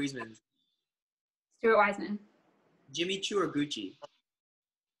Stuart Weitzman? Stuart Weitzman. Jimmy Choo or Gucci?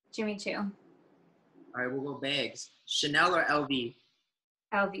 Jimmy Choo. All right, we'll go bags. Chanel or LV?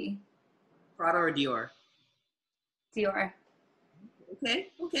 LV. Prada or Dior? Dior.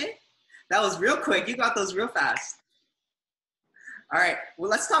 Okay. That was real quick. You got those real fast. All right, well,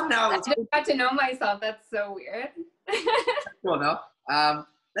 let's talk now. I just got to know myself. That's so weird. Cool, no?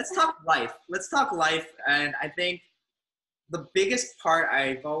 Let's talk life. And I think the biggest part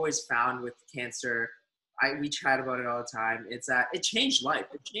I've always found with cancer, we chat about it all the time, it's that it changed life.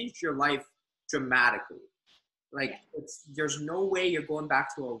 It changed your life dramatically. Like, there's no way you're going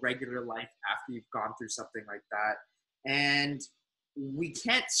back to a regular life after you've gone through something like that. And we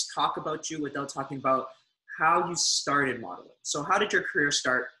can't talk about you without talking about how you started modeling. So how did your career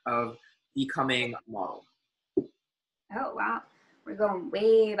start of becoming a model? Oh, wow. We're going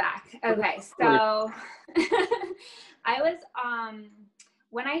way back. Okay, so I was,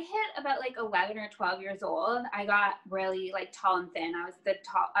 when I hit about like 11 or 12 years old, I got really like tall and thin. I was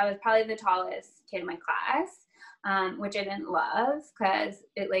probably the tallest kid in my class, which I didn't love because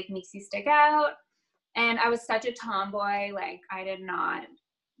it like makes you stick out. And I was such a tomboy. Like, I did not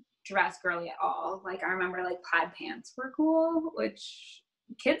dress girly at all. Like, I remember like plaid pants were cool, which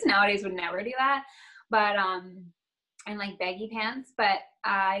kids nowadays would never do that. But, and like baggy pants, but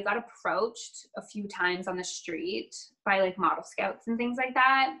I got approached a few times on the street by like model scouts and things like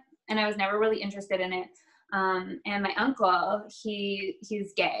that. And I was never really interested in it. And my uncle,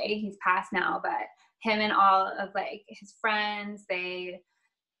 he's gay, he's passed now, but him and all of like his friends, one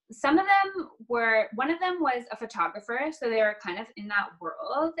of them was a photographer. So they were kind of in that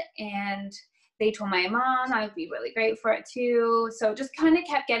world, and they told my mom I would be really great for it too. So it just kind of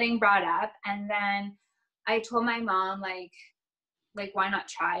kept getting brought up. And then I told my mom, like, why not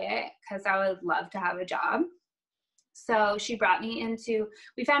try it? Because I would love to have a job. So she brought me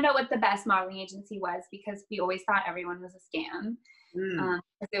we found out what the best modeling agency was, because we always thought everyone was a scam.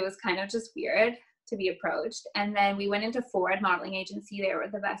 It was kind of just weird to be approached. And then we went into Ford Modeling Agency. They were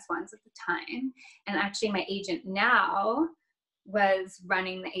the best ones at the time. And actually my agent now was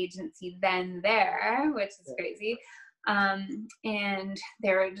running the agency then there, which is crazy. And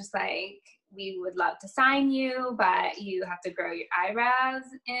they were just like, we would love to sign you, but you have to grow your eyebrows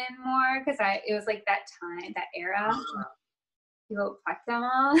in more. Cause it was like that time, that era, people flex them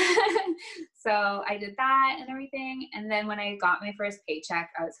all. So I did that and everything. And then when I got my first paycheck,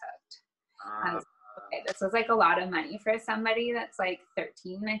 I was hooked. I was, okay, this was like a lot of money for somebody that's like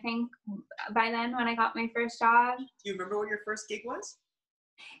 13, I think, by then when I got my first job. Do you remember what your first gig was?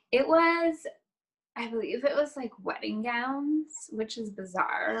 It was, I believe it was like wedding gowns, which is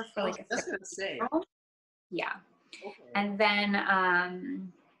bizarre for like a 13-year-old. Yeah. Okay. And then,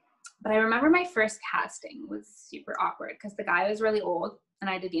 but I remember my first casting was super awkward because the guy was really old and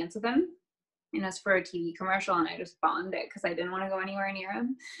I had to dance with him. And it was for a TV commercial, and I just bombed it because I didn't want to go anywhere near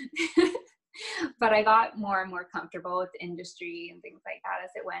him. But I got more and more comfortable with the industry and things like that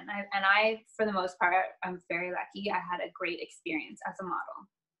as it went. And I, for the most part, I'm very lucky. I had a great experience as a model.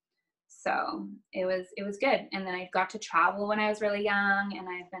 So it was good. And then I got to travel when I was really young, and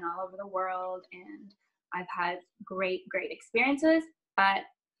I've been all over the world, and I've had great experiences, but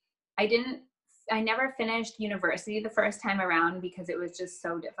I I never finished university the first time around because it was just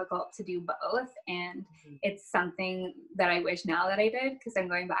so difficult to do both. And it's something that I wish now that I did, because I'm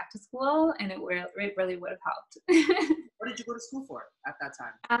going back to school, and it really would have helped. What did you go to school for at that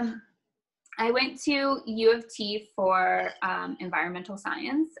time? I went to U of T for environmental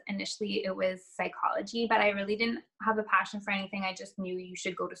science. Initially, it was psychology, but I really didn't have a passion for anything. I just knew you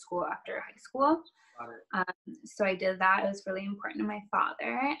should go to school after high school. So I did that. It was really important to my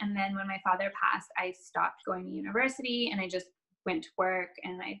father. And then when my father passed, I stopped going to university, and I just went to work,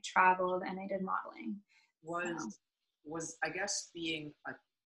 and I traveled, and I did modeling. Was I guess being a,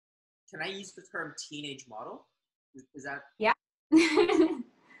 can I use the term teenage model? Is that? Yeah.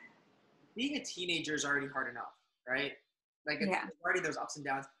 Being a teenager is already hard enough, right? Like it's already those ups and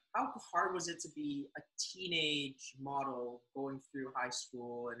downs. How hard was it to be a teenage model going through high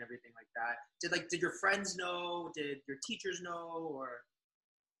school and everything like that? Did your friends know? Did your teachers know? Or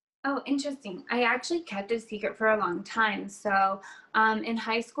Oh, interesting. I actually kept it secret for a long time. So in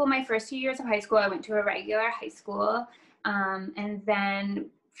high school, my first few years of high school, I went to a regular high school. And then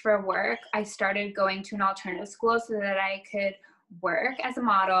for work, I started going to an alternative school so that I could work as a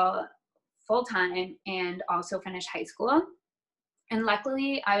model full time and also finish high school. And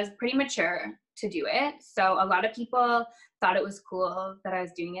luckily, I was pretty mature to do it. So a lot of people thought it was cool that I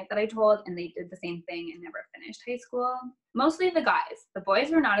was doing it, that I told, and they did the same thing and never finished high school. Mostly the guys. The boys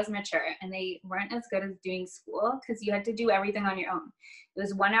were not as mature, and they weren't as good as doing school because you had to do everything on your own. It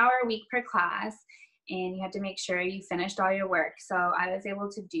was 1 hour a week per class, and you had to make sure you finished all your work. So I was able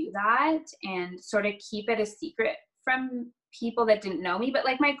to do that and sort of keep it a secret from people that didn't know me, but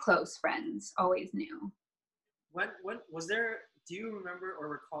like my close friends always knew. When was there, do you remember or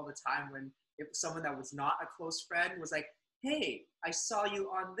recall the time when if someone that was not a close friend was like, hey, I saw you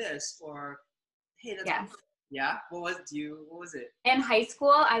on this, or hey, that's Yes. Yeah? What was it? In high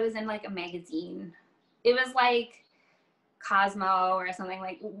school, I was in like a magazine. It was like Cosmo or something,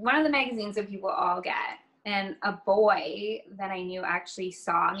 like one of the magazines that people all get. And a boy that I knew actually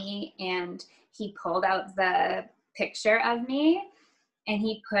saw me, and he pulled out the picture of me and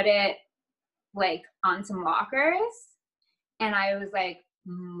he put it like on some lockers. And I was like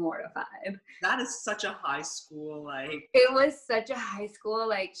mortified. That is such a high school, like. It was such a high school,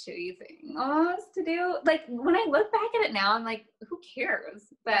 like, shitty thing almost to do. Like, when I look back at it now, I'm like, who cares?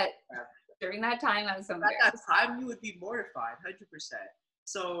 But during that time, I was so embarrassed. At that time, you would be mortified, 100%.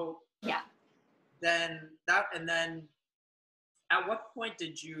 So, yeah. Then at what point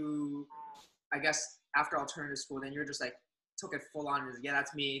did you, I guess, after alternative school, then you're just like, took it full on, yeah,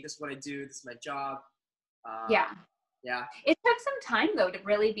 that's me, this is what I do, this is my job. Yeah. Yeah. It took some time, though, to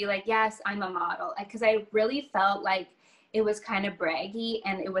really be like, yes, I'm a model. Because I really felt like it was kind of braggy,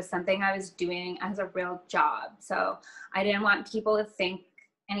 and it was something I was doing as a real job. So I didn't want people to think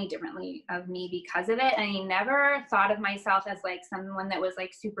any differently of me because of it. And I never thought of myself as like someone that was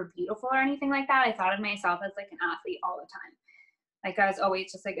like super beautiful or anything like that. I thought of myself as like an athlete all the time. Like I was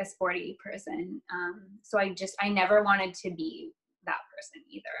always just like a sporty person. So I never wanted to be that person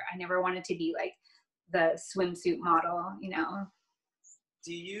either. I never wanted to be like the swimsuit model, you know.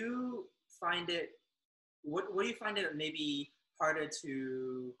 Do you find it, what do you find it maybe harder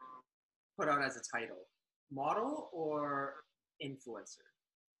to put out as a title? Model or influencer?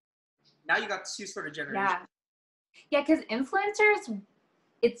 Now you got two sort of generations. Yeah, because influencers,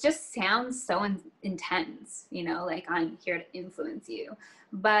 it just sounds so intense, you know, like I'm here to influence you.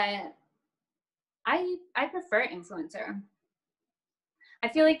 But I prefer influencer. I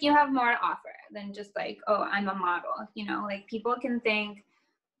feel like you have more to offer than just like, oh, I'm a model, you know, like people can think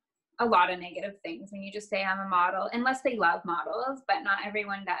a lot of negative things when you just say I'm a model, unless they love models, but not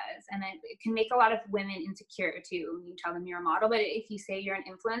everyone does. And it can make a lot of women insecure too when you tell them you're a model. But if you say you're an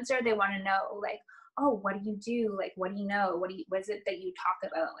influencer, they want to know like, oh, what do you do? Like, what do you know? What is it that you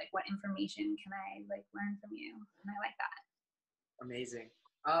talk about? Like, what information can I like learn from you? And I like that. Amazing.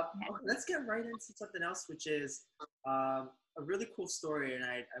 Okay, let's get right into something else, which is a really cool story, and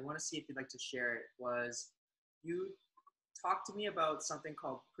I want to see if you'd like to share it. Was you talked to me about something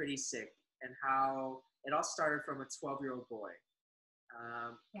called Pretty Sick and how it all started from a 12-year-old boy.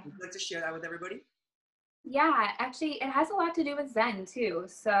 Would you like to share that with everybody? Yeah, actually, it has a lot to do with Zen too.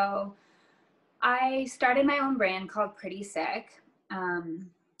 So I started my own brand called Pretty Sick.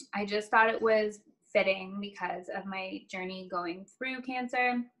 I just thought it was fitting because of my journey going through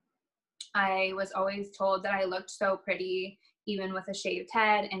cancer. I was always told that I looked so pretty even with a shaved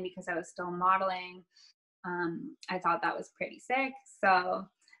head, and because I was still modeling, I thought that was pretty sick. So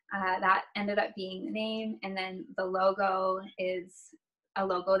that ended up being the name. And then the logo is a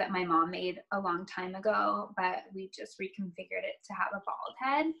logo that my mom made a long time ago, but we just reconfigured it to have a bald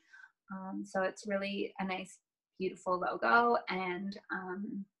head. So it's really a nice, beautiful logo. And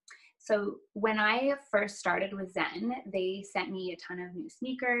so when I first started with Zen, they sent me a ton of new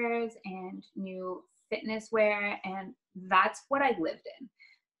sneakers and new fitness wear, and that's what I lived in.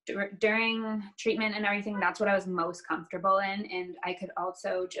 During treatment and everything, that's what I was most comfortable in. And I could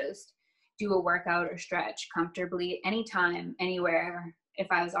also just do a workout or stretch comfortably anytime, anywhere. If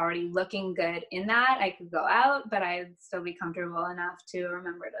I was already looking good in that, I could go out, but I'd still be comfortable enough to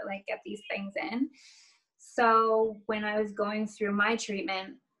remember to like get these things in. So when I was going through my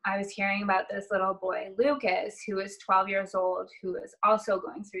treatment, I was hearing about this little boy, Lucas, who was 12 years old, who was also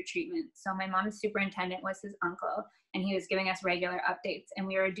going through treatment. So my mom's superintendent was his uncle, and he was giving us regular updates. And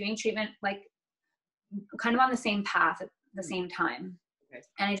we were doing treatment like kind of on the same path at the same time. Okay.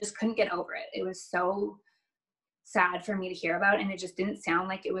 And I just couldn't get over it. It was so sad for me to hear about, and it just didn't sound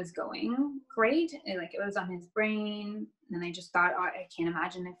like it was going great. Like it was on his brain, and I just thought, oh, I can't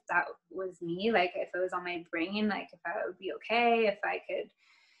imagine if that was me, like if it was on my brain, like if I would be okay, if I could,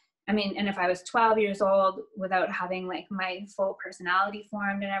 I mean, and if I was 12 years old without having like my full personality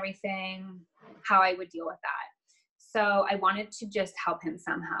formed and everything, how I would deal with that. So I wanted to just help him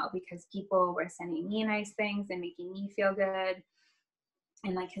somehow, because people were sending me nice things and making me feel good.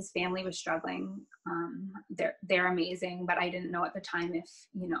 And like his family was struggling. They're amazing, but I didn't know at the time if,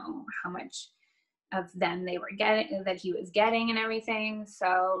 you know, how much of them they were getting, that he was getting and everything.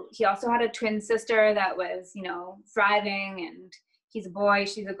 So he also had a twin sister that was, you know, thriving, and he's a boy,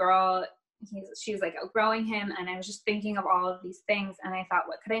 she's a girl. She's like outgrowing him. And I was just thinking of all of these things. And I thought,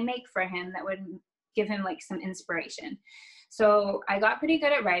 what could I make for him that would give him like some inspiration? So I got pretty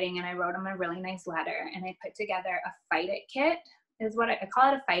good at writing, and I wrote him a really nice letter, and I put together a Fight It kit. Is what I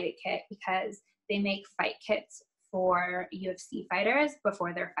call it, a Fight It kit, because they make fight kits for UFC fighters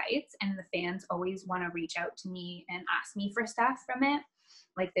before their fights, and the fans always want to reach out to me and ask me for stuff from it.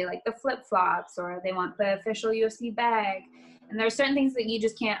 Like they like the flip-flops, or they want the official UFC bag, and there's certain things that you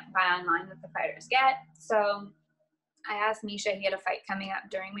just can't buy online that the fighters get. So I asked Misha, he had a fight coming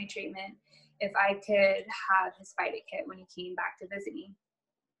up during my treatment, if I could have his Fight It kit when he came back to visit me.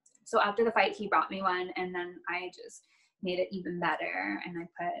 So after the fight, he brought me one, and then I just made it even better. And I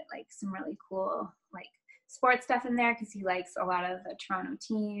put like some really cool like sports stuff in there, because he likes a lot of the Toronto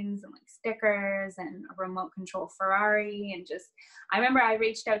teams, and like stickers and a remote control Ferrari. And just, I remember I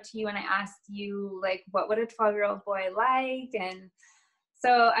reached out to you and I asked you like, what would a 12-year-old boy like? And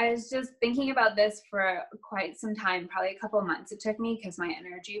so I was just thinking about this for quite some time, probably a couple of months it took me, because my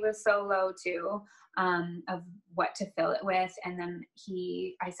energy was so low too, of what to fill it with. And then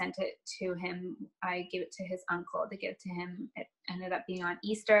I sent it to him. I gave it to his uncle to give to him. It ended up being on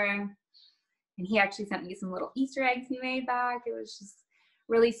Easter. And he actually sent me some little Easter eggs he made back. It was just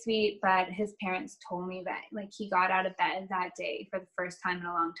really sweet. But his parents told me that like he got out of bed that day for the first time in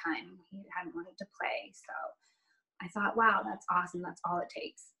a long time. He hadn't wanted to play. So I thought, wow, that's awesome. That's all it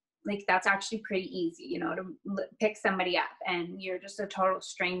takes. Like, that's actually pretty easy, you know, to pick somebody up, and you're just a total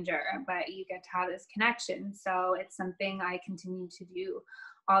stranger, but you get to have this connection. So it's something I continue to do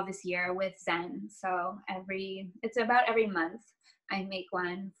all this year with Zen. So it's about every month I make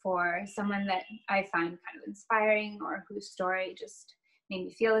one for someone that I find kind of inspiring, or whose story just made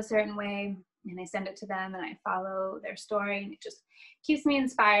me feel a certain way. And I send it to them, and I follow their story, and it just keeps me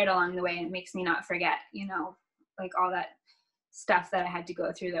inspired along the way, and makes me not forget, you know, like all that stuff that I had to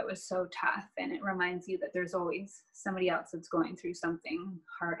go through that was so tough. And it reminds you that there's always somebody else that's going through something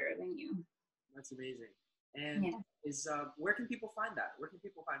harder than you. That's amazing. And yeah. Where can people find that? Where can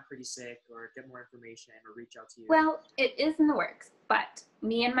people find Pretty Sick, or get more information, or reach out to you? Well, it is in the works, but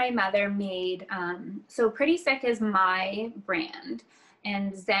me and my mother made, so Pretty Sick is my brand,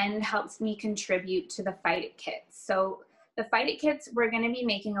 and Zen helps me contribute to the Fight It kits. So the Fight It kits, we're going to be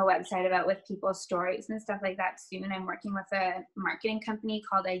making a website about with people's stories and stuff like that soon. I'm working with a marketing company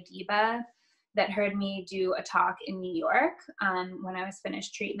called Endeavours that heard me do a talk in New York when I was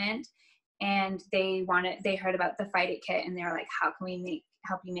finished treatment. And they heard about the Fight It kit, and they were like, how can we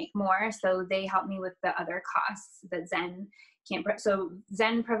help you make more? So they helped me with the other costs that Zen can't. So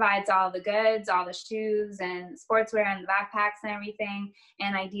Zen provides all the goods, all the shoes and sportswear and the backpacks and everything.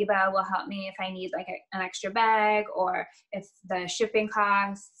 And Idiba will help me if I need like an extra bag, or if the shipping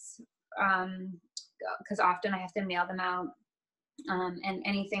costs, because often I have to mail them out, and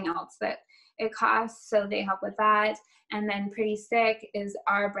anything else that it costs. So they help with that. And then Pretty Sick is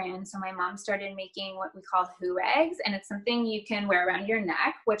our brand. So my mom started making what we call Who Eggs, and it's something you can wear around your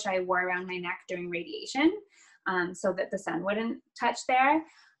neck, which I wore around my neck during radiation, so that the sun wouldn't touch there,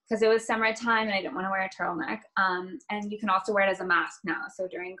 because it was summertime and I didn't want to wear a turtleneck. And you can also wear it as a mask now. So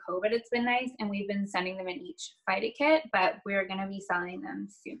during COVID, it's been nice, and we've been sending them in each Fight It kit, but we're going to be selling them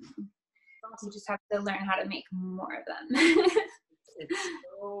soon. You just have to learn how to make more of them. It's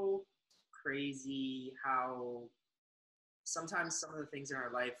so crazy how sometimes some of the things in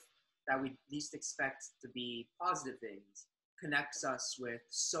our life that we least expect to be positive things connects us with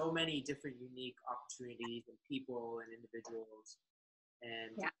so many different unique opportunities and people and individuals.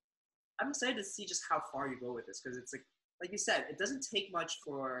 And Yeah. I'm excited to see just how far you go with this, because it's like you said, it doesn't take much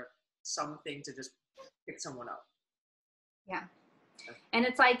for something to just pick someone up. Yeah. And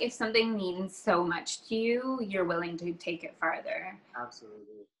it's like, if something means so much to you, you're willing to take it farther.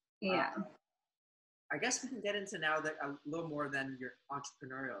 Absolutely. Yeah. I guess we can get into now that a little more than your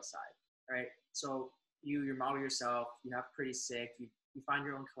entrepreneurial side, right? So you model yourself, you have Pretty Sick, you find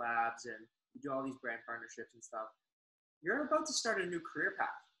your own collabs, and you do all these brand partnerships and stuff. You're about to start a new career path.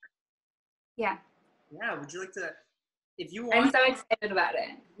 Yeah. Yeah. Would you like to, if you want? I'm so excited about it.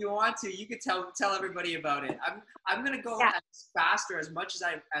 If you want to, you could tell everybody about it. I'm gonna go as fast or as much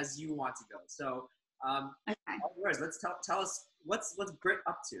as you want to go. So Okay. all yours. Let's tell us what's Britt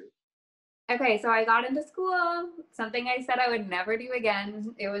up to. Okay, so I got into school, something I said I would never do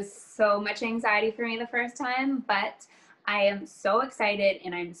again. It was so much anxiety for me the first time, but I am so excited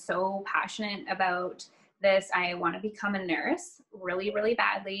and I'm so passionate about this. I want to become a nurse really, really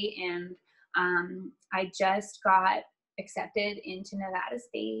badly. And I just got accepted into Nevada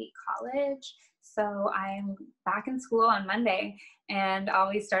State College. So I'm back in school on Monday and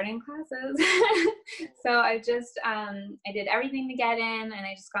I'll be starting classes. So I just, I did everything to get in, and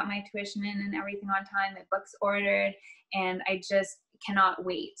I just got my tuition in and everything on time. My book's ordered, and I just cannot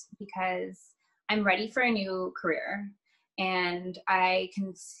wait because I'm ready for a new career and I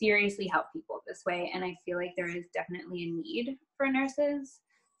can seriously help people this way. And I feel like there is definitely a need for nurses.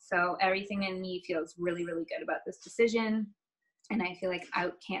 So everything in me feels really, really good about this decision. And I feel like I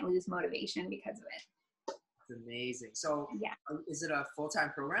can't lose motivation because of it. It's amazing. So yeah. Is it a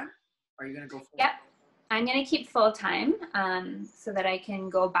full-time program? Are you going to go full-time? Yep. I'm going to keep full-time so that I can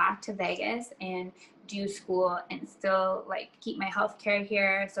go back to Vegas and do school and still like keep my healthcare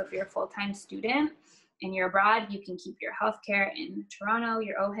here. So if you're a full-time student and you're abroad, you can keep your healthcare in Toronto,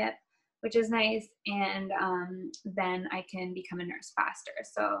 your OHIP, which is nice. And then I can become a nurse faster.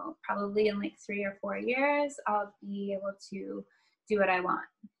 So probably in like 3 or 4 years, I'll be able to do what I want.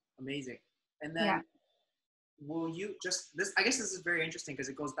 Amazing. And then will you just this? I guess this is very interesting because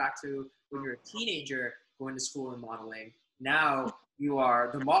it goes back to when you're a teenager going to school and modeling. Now you are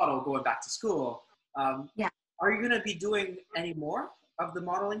the model going back to school. Are you going to be doing any more of the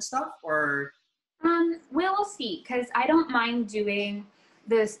modeling stuff, or? We'll see, because I don't mind doing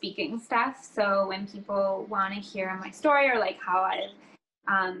the speaking stuff. So when people want to hear my story or like how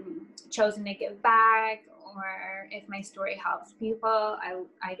I've chosen to give back, or if my story helps people,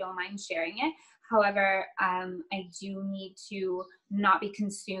 I don't mind sharing it. However, I do need to not be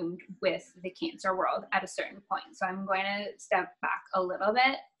consumed with the cancer world at a certain point. So I'm going to step back a little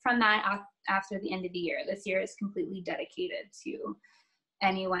bit from that after the end of the year. This year is completely dedicated to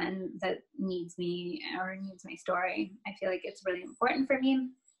anyone that needs me or needs my story. I feel like it's really important for me.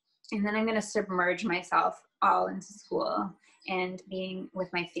 And then I'm going to submerge myself all into school, and being with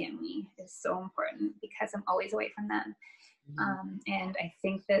my family is so important because I'm always away from them. And I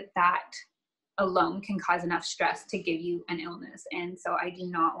think that alone can cause enough stress to give you an illness. And so I do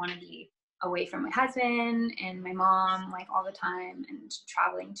not want to be away from my husband and my mom like all the time and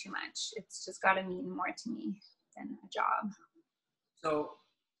traveling too much. It's just got to mean more to me than a job. So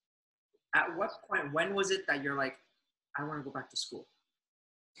at what point, when was it that you're like, I want to go back to school?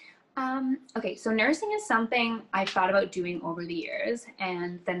 Okay, so nursing is something I've thought about doing over the years,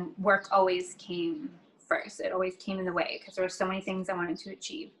 and then work always came first. It always came in the way because there were so many things I wanted to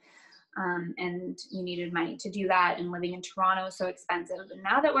achieve. And you needed money to do that, and living in Toronto is so expensive. And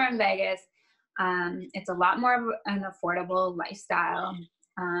now that we're in Vegas, it's a lot more of an affordable lifestyle.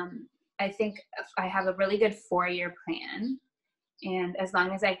 I think I have a really good 4-year plan. And as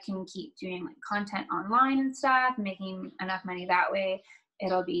long as I can keep doing like content online and stuff, making enough money that way,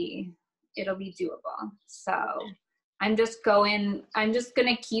 it'll be doable. So I'm just going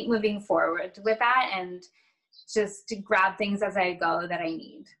to keep moving forward with that and just to grab things as I go that I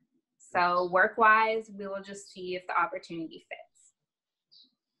need. So work-wise, we will just see if the opportunity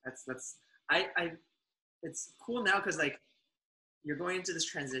fits. It's cool now because like you're going into this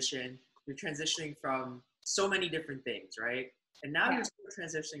transition, you're transitioning from so many different things, right? And now you're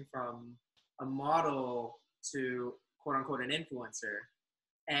transitioning from a model to quote unquote an influencer.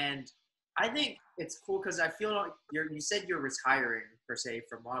 And I think it's cool because I feel like you said you're retiring per se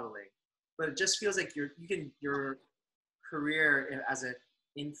from modeling, but it just feels like your career as an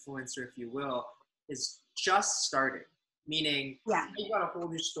influencer, if you will, is just starting. Meaning you got a whole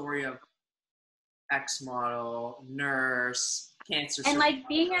new story of ex-model, nurse, cancer And survivor. like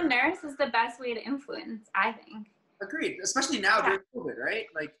being a nurse is the best way to influence, I think. Agreed, especially now Yeah. during COVID, right?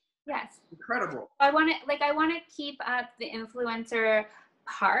 Like, Yes. incredible. I want to keep up the influencer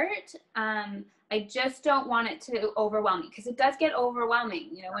part. I just don't want it to overwhelm me, because it does get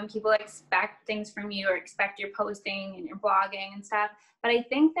overwhelming, you know, when people expect things from you or expect your posting and your blogging and stuff. But I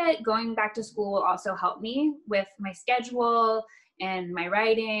think that going back to school will also help me with my schedule and my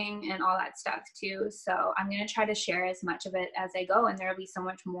writing and all that stuff too. So I'm going to try to share as much of it as I go, and there'll be so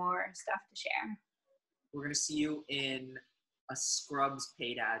much more stuff to share. We're going to see you in a Scrubs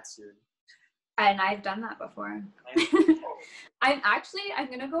paid ad soon. And I've done that before. I'm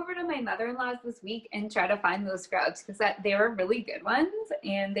going to go over to my mother-in-law's this week and try to find those scrubs, because they were really good ones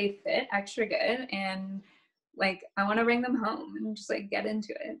and they fit extra good. And like, I want to bring them home and just like get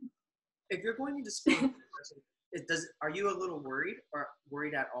into it. If you're going into school, are you a little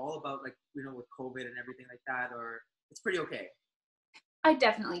worried at all about, like, you know, with COVID and everything like that, or it's pretty okay? I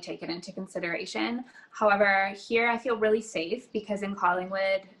definitely take it into consideration. However, here I feel really safe, because in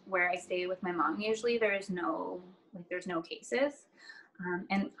Collingwood, where I stay with my mom, usually there's no cases.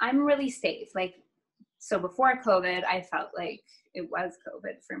 And I'm really safe. Like, so before COVID, I felt like it was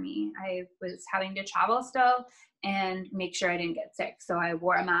COVID for me. I was having to travel still and make sure I didn't get sick. So I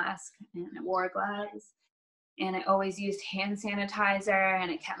wore a mask and I wore gloves, and I always used hand sanitizer,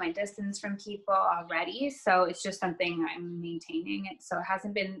 and it kept my distance from people already. So it's just something I'm maintaining. So it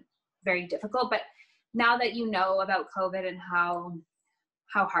hasn't been very difficult. But now that you know about COVID and how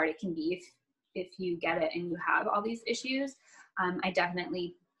hard it can be if you get it and you have all these issues, I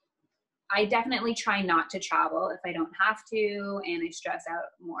definitely try not to travel if I don't have to, and I stress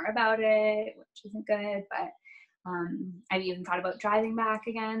out more about it, which isn't good. But I've even thought about driving back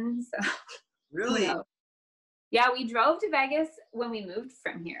again. So Really? You know. Yeah, we drove to Vegas when we moved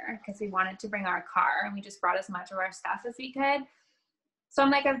from here, because we wanted to bring our car, and we just brought as much of our stuff as we could. So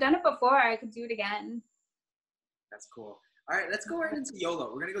I'm like, I've done it before, I could do it again. That's cool. All right, let's go right into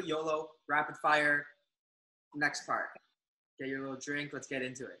YOLO. We're going to go YOLO, rapid fire, next part. Get your little drink. Let's get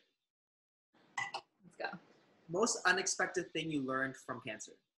into it. Let's go. Most unexpected thing you learned from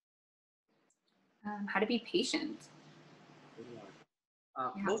cancer? How to be patient. Good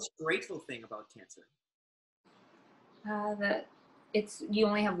one. Most grateful thing about cancer? That you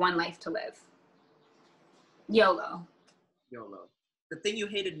only have one life to live. YOLO. The thing you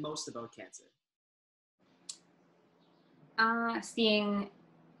hated most about cancer? Seeing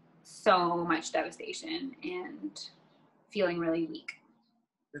so much devastation and feeling really weak.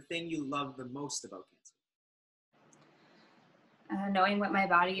 The thing you love the most about cancer? Knowing what my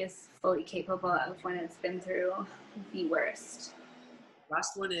body is fully capable of when it's been through the worst.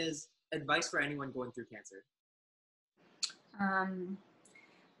 Last one is advice for anyone going through cancer.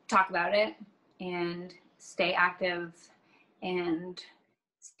 Talk about it and stay active and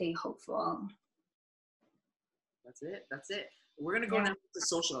stay hopeful. That's it. We're gonna go now to the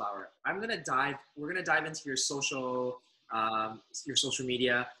social hour. We're gonna dive into your social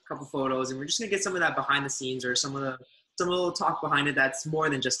media, a couple photos, and we're just gonna get some of that behind the scenes, or some little talk behind it that's more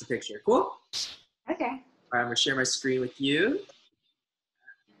than just a picture. Cool? Okay. All right, I'm gonna share my screen with you.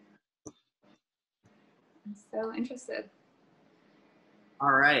 I'm so interested.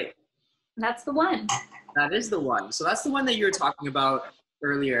 All right. That's the one. That is the one. So that's the one that you were talking about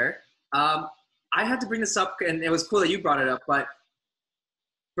earlier. I had to bring this up, and it was cool that you brought it up, but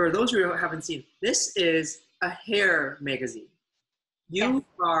for those of you who haven't seen, this is a hair magazine. You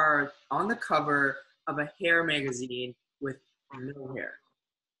are on the cover of a hair magazine with no hair.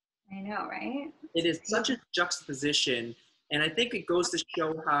 I know, right? It is such a juxtaposition, and I think it goes to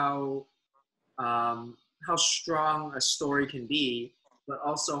show how strong a story can be, but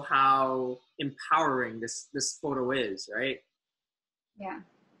also how empowering this photo is, right? Yeah.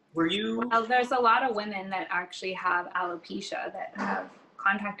 Well, there's a lot of women that actually have alopecia that have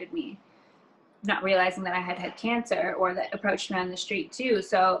contacted me, not realizing that I had cancer, or that approached me on the street too.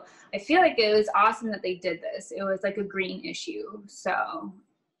 So I feel like it was awesome that they did this. It was like a green issue. So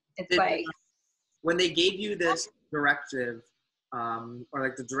it's like, when they gave you this directive, or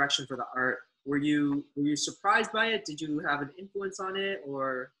like the direction for the art, were you surprised by it? Did you have an influence on it,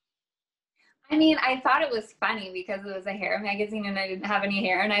 or? I mean, I thought it was funny because it was a hair magazine and I didn't have any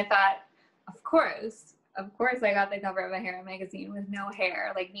hair. And I thought, of course I got the cover of a hair magazine with no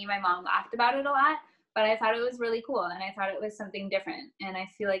hair. Like, me and my mom laughed about it a lot, but I thought it was really cool. And I thought it was something different. And I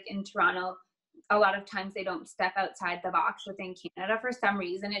feel like in Toronto, a lot of times they don't step outside the box within Canada for some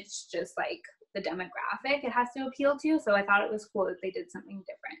reason. It's just like the demographic it has to appeal to. So I thought it was cool that they did something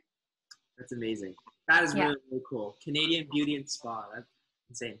different. That's amazing. That is really, really cool. Canadian Beauty and Spa. That's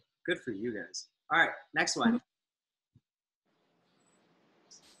insane. Good for you guys. All right, next one.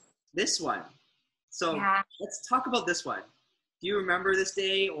 This one. So Yeah. let's talk about this one. Do you remember this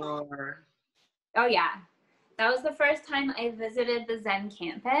day or? Oh yeah. That was the first time I visited the Zen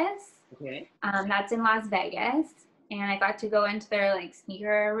campus. Okay. That's in Las Vegas. And I got to go into their like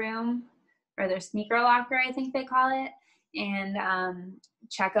sneaker room, or their sneaker locker, I think they call it, and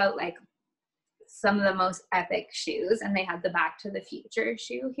check out like some of the most epic shoes. And they had the Back to the Future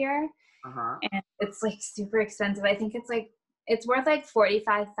shoe here. And it's like super expensive. I think it's worth like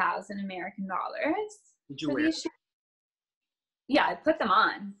 45,000 American dollars. Did you wear it? Yeah, I put them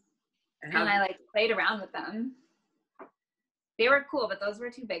on. And I like played around with them. They were cool, but those were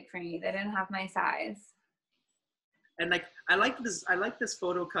too big for me. They didn't have my size. And like I like this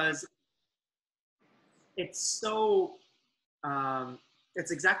photo because it's so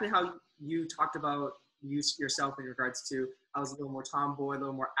it's exactly how you talked about yourself in regards to I was a little more tomboy, a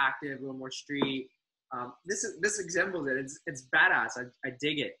little more active, a little more street. This examples it. It's badass. I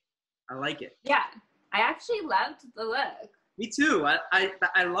dig it. I like it. Yeah, I actually loved the look. Me too.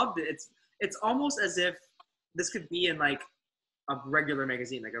 I loved it. It's almost as if this could be in like a regular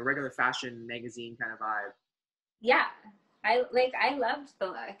magazine, like a regular fashion magazine kind of vibe. Yeah, I loved the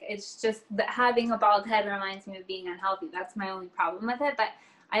look. It's just that having a bald head reminds me of being unhealthy. That's my only problem with it. But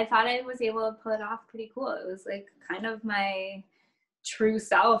I thought I was able to pull it off pretty cool. It was like kind of my true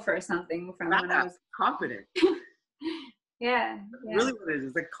self or something from when I was confident. Yeah. Really what it is.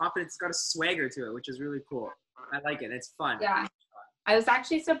 It's like confidence. It's got a swagger to it, which is really cool. I like it. It's fun. Yeah. I was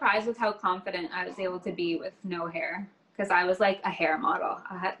actually surprised with how confident I was able to be with no hair, because I was like a hair model.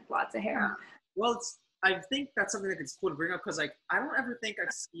 I had lots of hair. Yeah. Well, I think that's something that it's cool to bring up because like I don't ever think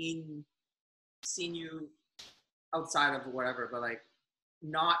I've seen you outside of whatever, but like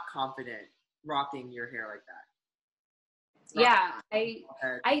not confident rocking your hair like that. Yeah, I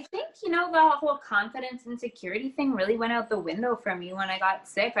think, the whole confidence and security thing really went out the window for me when I got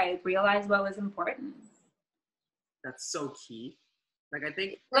sick. I realized what was important. That's so key. Like I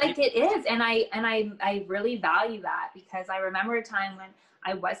think like it is, and I really value that, because I remember a time when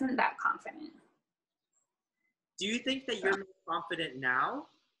I wasn't that confident. Do you think that you're more confident now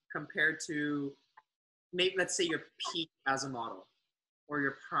compared to maybe, let's say, your peak as a model or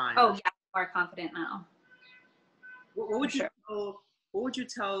your prime? Oh yeah, more confident now. What would you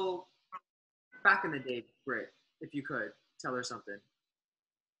tell back in the day, Britt, if you could tell her something?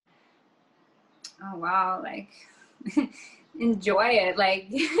 Oh wow, like enjoy it. Like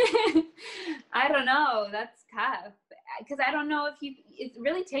I don't know, that's tough, because I don't know if it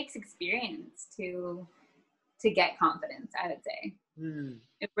really takes experience to get confidence, I would say.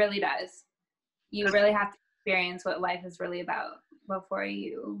 It really does. You really have to experience what life is really about before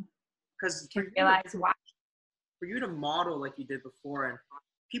you can realize why. For you to model like you did before, and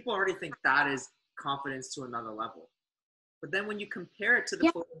people already think that is confidence to another level. But then when you compare it to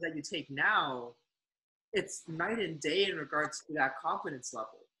the photos that you take now, it's night and day in regards to that confidence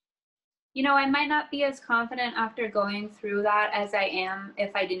level. I might not be as confident after going through that as I am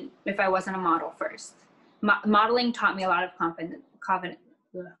if I wasn't a model first. Modeling taught me a lot of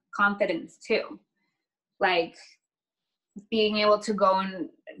confidence too. Like being able to go and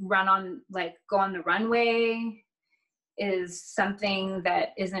go on the runway is something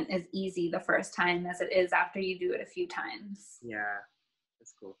that isn't as easy the first time as it is after you do it a few times. Yeah,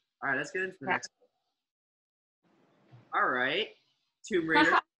 that's cool. All right, let's get into the next one. All right, Tomb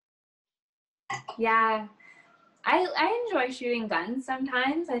Raider. Yeah, I enjoy shooting guns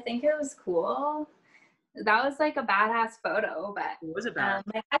sometimes. I think it was cool. That was like a badass photo, but it was a badass.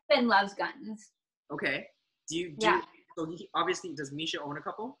 My husband loves guns. Okay. So obviously, does Misha own a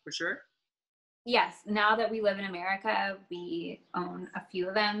couple for sure? Yes. Now that we live in America, we own a few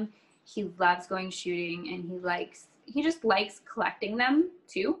of them. He loves going shooting, and he just likes collecting them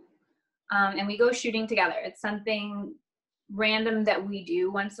too. And we go shooting together. It's something random that we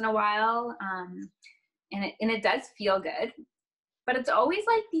do once in a while. And it does feel good, but it's always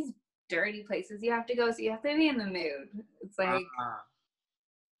like these dirty places you have to go, so you have to be in the mood. It's like,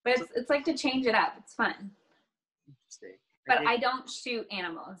 but it's like to change it up. It's fun. Interesting. But I don't shoot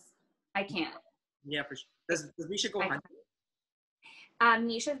animals. I can't. Yeah, for sure. Does Misha go hunting?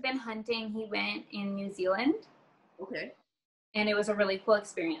 Misha's been hunting. He went in New Zealand. Okay. And it was a really cool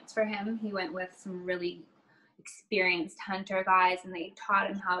experience for him. He went with some really experienced hunter guys, and they taught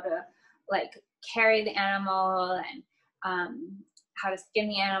him how to like carry the animal and how to skin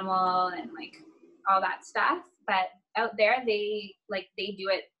the animal and like all that stuff. But out there, they do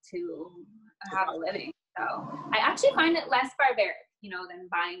it to have a living. So I actually find it less barbaric, than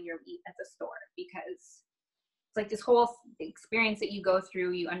buying your meat at the store, because it's like this whole experience that you go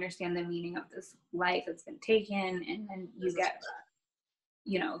through, you understand the meaning of this life that's been taken, and then you get,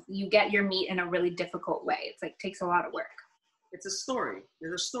 you know, you get your meat in a really difficult way. It's like, takes a lot of work. It's a story.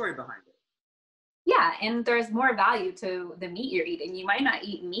 There's a story behind it. Yeah, and there's more value to the meat you're eating. You might not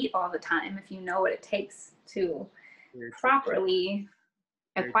eat meat all the time if you know what it takes to properly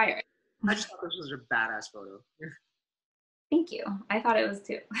acquire it. I just thought this was a badass photo. Thank you. I thought it was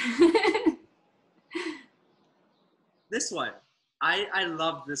too. This one, I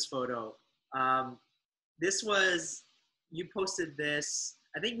love this photo. This was, you posted this,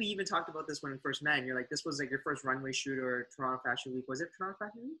 I think we even talked about this when we first met, and you're like, this was like your first runway shoot or Toronto Fashion Week. Was it Toronto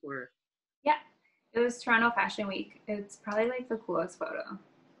Fashion Week or? Yeah, it was Toronto Fashion Week. It's probably like the coolest photo.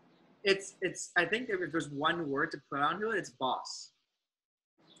 It's, I think if there's one word to put onto it, it's boss.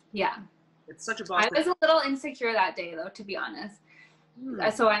 Yeah. It's such a boss. I was a little insecure that day though, to be honest.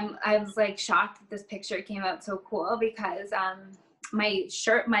 So I was like shocked that this picture came out so cool, because my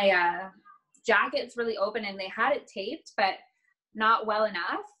shirt, my jacket's really open, and they had it taped, but not well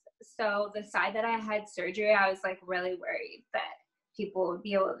enough. So the side that I had surgery, I was like really worried that people would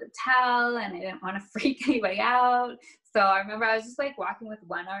be able to tell, and I didn't want to freak anybody out. So I remember I was just like walking with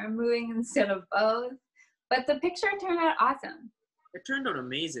one arm moving instead of both. But the picture turned out awesome. It turned out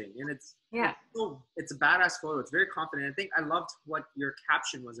amazing, and it's a badass photo. It's very confident. I think I loved what your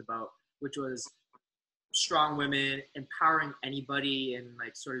caption was about, which was strong women, empowering anybody in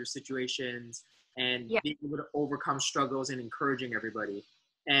like sort of situations, and being able to overcome struggles and encouraging everybody.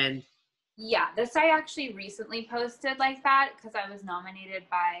 And yeah, this I actually recently posted like that because I was nominated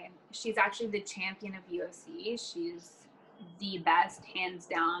by, she's actually the champion of UFC. She's the best, hands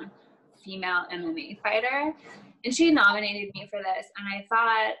down, female MMA fighter. And she nominated me for this, and I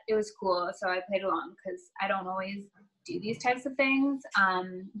thought it was cool, so I played along because I don't always do these types of things.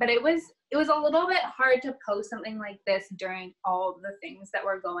 But it was a little bit hard to post something like this during all the things that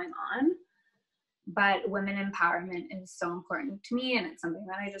were going on. But women empowerment is so important to me, and it's something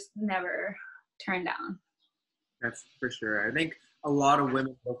that I just never turn down. That's for sure. I think a lot of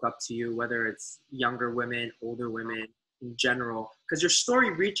women look up to you, whether it's younger women, older women in general, because your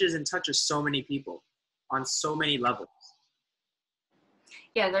story reaches and touches so many people on so many levels.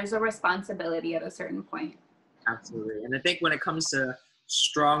 Yeah, there's a responsibility at a certain point. Absolutely. And I think when it comes to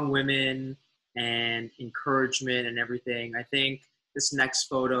strong women and encouragement and everything, I think this next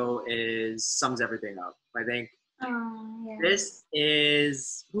photo sums everything up. I think this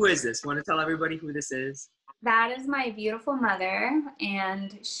is, who is this? Want to tell everybody who this is? That is my beautiful mother,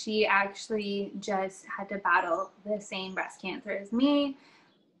 and she actually just had to battle the same breast cancer as me.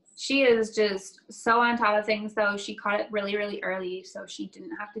 She is just so on top of things, though. She caught it really, really early, so she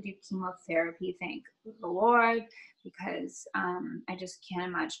didn't have to do chemotherapy, thank the Lord, because I just can't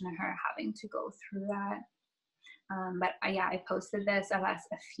imagine her having to go through that. But I posted this of us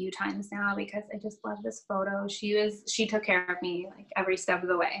a few times now because I just love this photo. She took care of me like every step of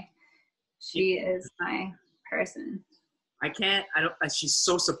the way. She is my person. She's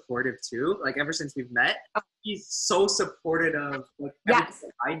so supportive too. Like ever since we've met, she's so supportive of like everything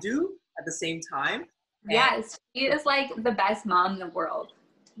I do at the same time. Yes, she is like the best mom in the world.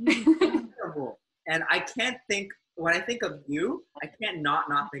 Incredible. And I can't think, when I think of you, I can't not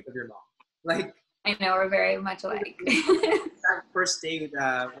think of your mom. Like, I know, we're very much alike. That first day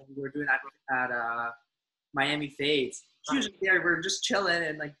when we were doing that at Miami Fades, she was there. We were just chilling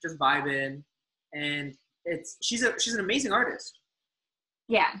and like just vibing, and she's an amazing artist.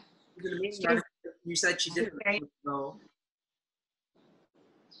 Yeah, she's an amazing artist. You said she did it well,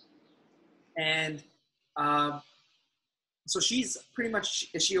 and so she's pretty much.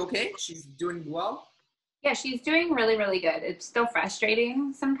 Is she okay? She's doing well. Yeah, she's doing really, really good. It's still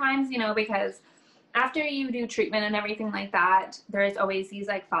frustrating sometimes, because after you do treatment and everything like that, there's always these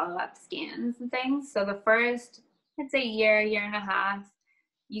like follow-up scans and things. So the first, I'd say year and a half,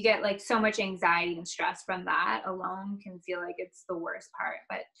 you get like so much anxiety and stress from that alone can feel like it's the worst part.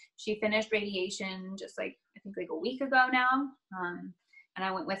 But she finished radiation just like, I think like a week ago now. And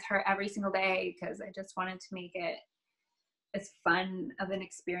I went with her every single day because I just wanted to make it as fun of an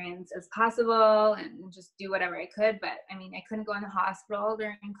experience as possible and just do whatever I could. But I mean, I couldn't go in the hospital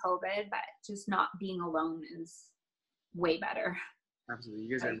during COVID, but just not being alone is way better. Absolutely.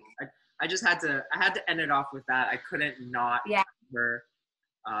 You guys are, I had to end it off with that. I couldn't not her.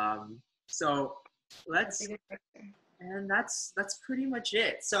 So and that's pretty much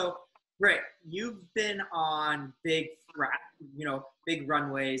it. So Britt, you've been on big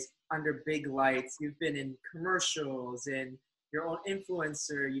runways, under big lights. You've been in commercials and your own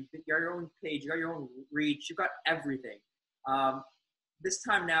influencer. You got your own page. You got your own reach. You got everything. This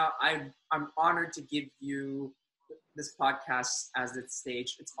time now, I'm honored to give you this podcast as its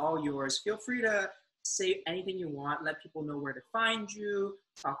stage. It's all yours. Feel free to say anything you want. Let people know where to find you.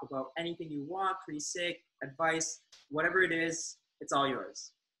 Talk about anything you want, pre-sick, advice, whatever it is, it's all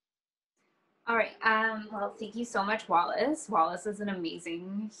yours. All right. Well, thank you so much, Wallace. Wallace is an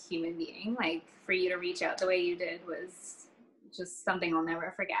amazing human being. Like, for you to reach out the way you did was just something I'll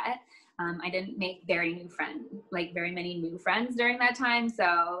never forget. I didn't make very many new friends during that time.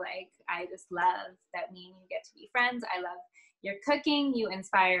 So like, I just love that me and you get to be friends. I love your cooking. You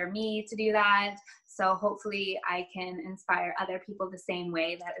inspire me to do that. So hopefully I can inspire other people the same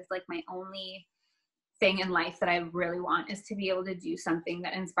way. That is like my only thing in life that I really want, is to be able to do something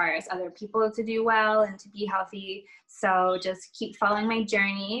that inspires other people to do well and to be healthy. So just keep following my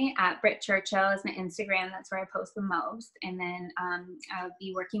journey. At Britt Churchill is my Instagram. That's where I post the most. And then I'll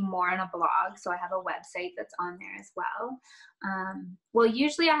be working more on a blog. So I have a website that's on there as well. Well,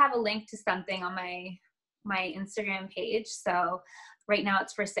 usually I have a link to something on my Instagram page. So right now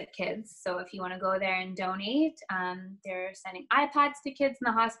it's for sick kids. So if you want to go there and donate, they're sending iPads to kids in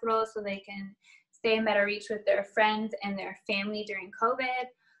the hospital so they can stay in better reach with their friends and their family during COVID.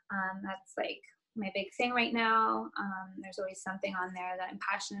 That's like my big thing right now. There's always something on there that I'm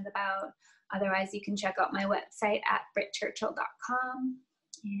passionate about. Otherwise, you can check out my website at brittchurchill.com.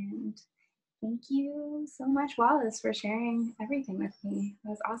 And thank you so much, Wallace, for sharing everything with me.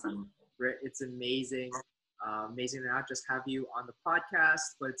 That was awesome. Britt, it's amazing. Amazing to not just have you on the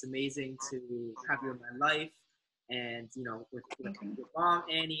podcast, but it's amazing to have you in my life. And, you know, with your mom,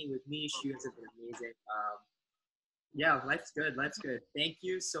 Annie, with me, she was amazing. Yeah, life's good. Life's good. Thank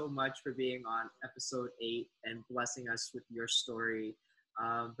you so much for being on episode 8 and blessing us with your story.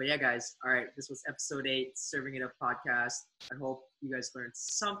 But yeah, guys, all right, this was episode 8, Serving It Up podcast. I hope you guys learned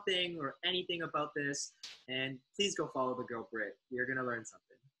something or anything about this. And please go follow the girl, Britt. You're going to learn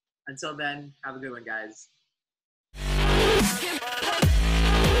something. Until then, have a good one, guys.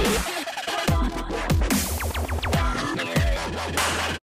 Yeah.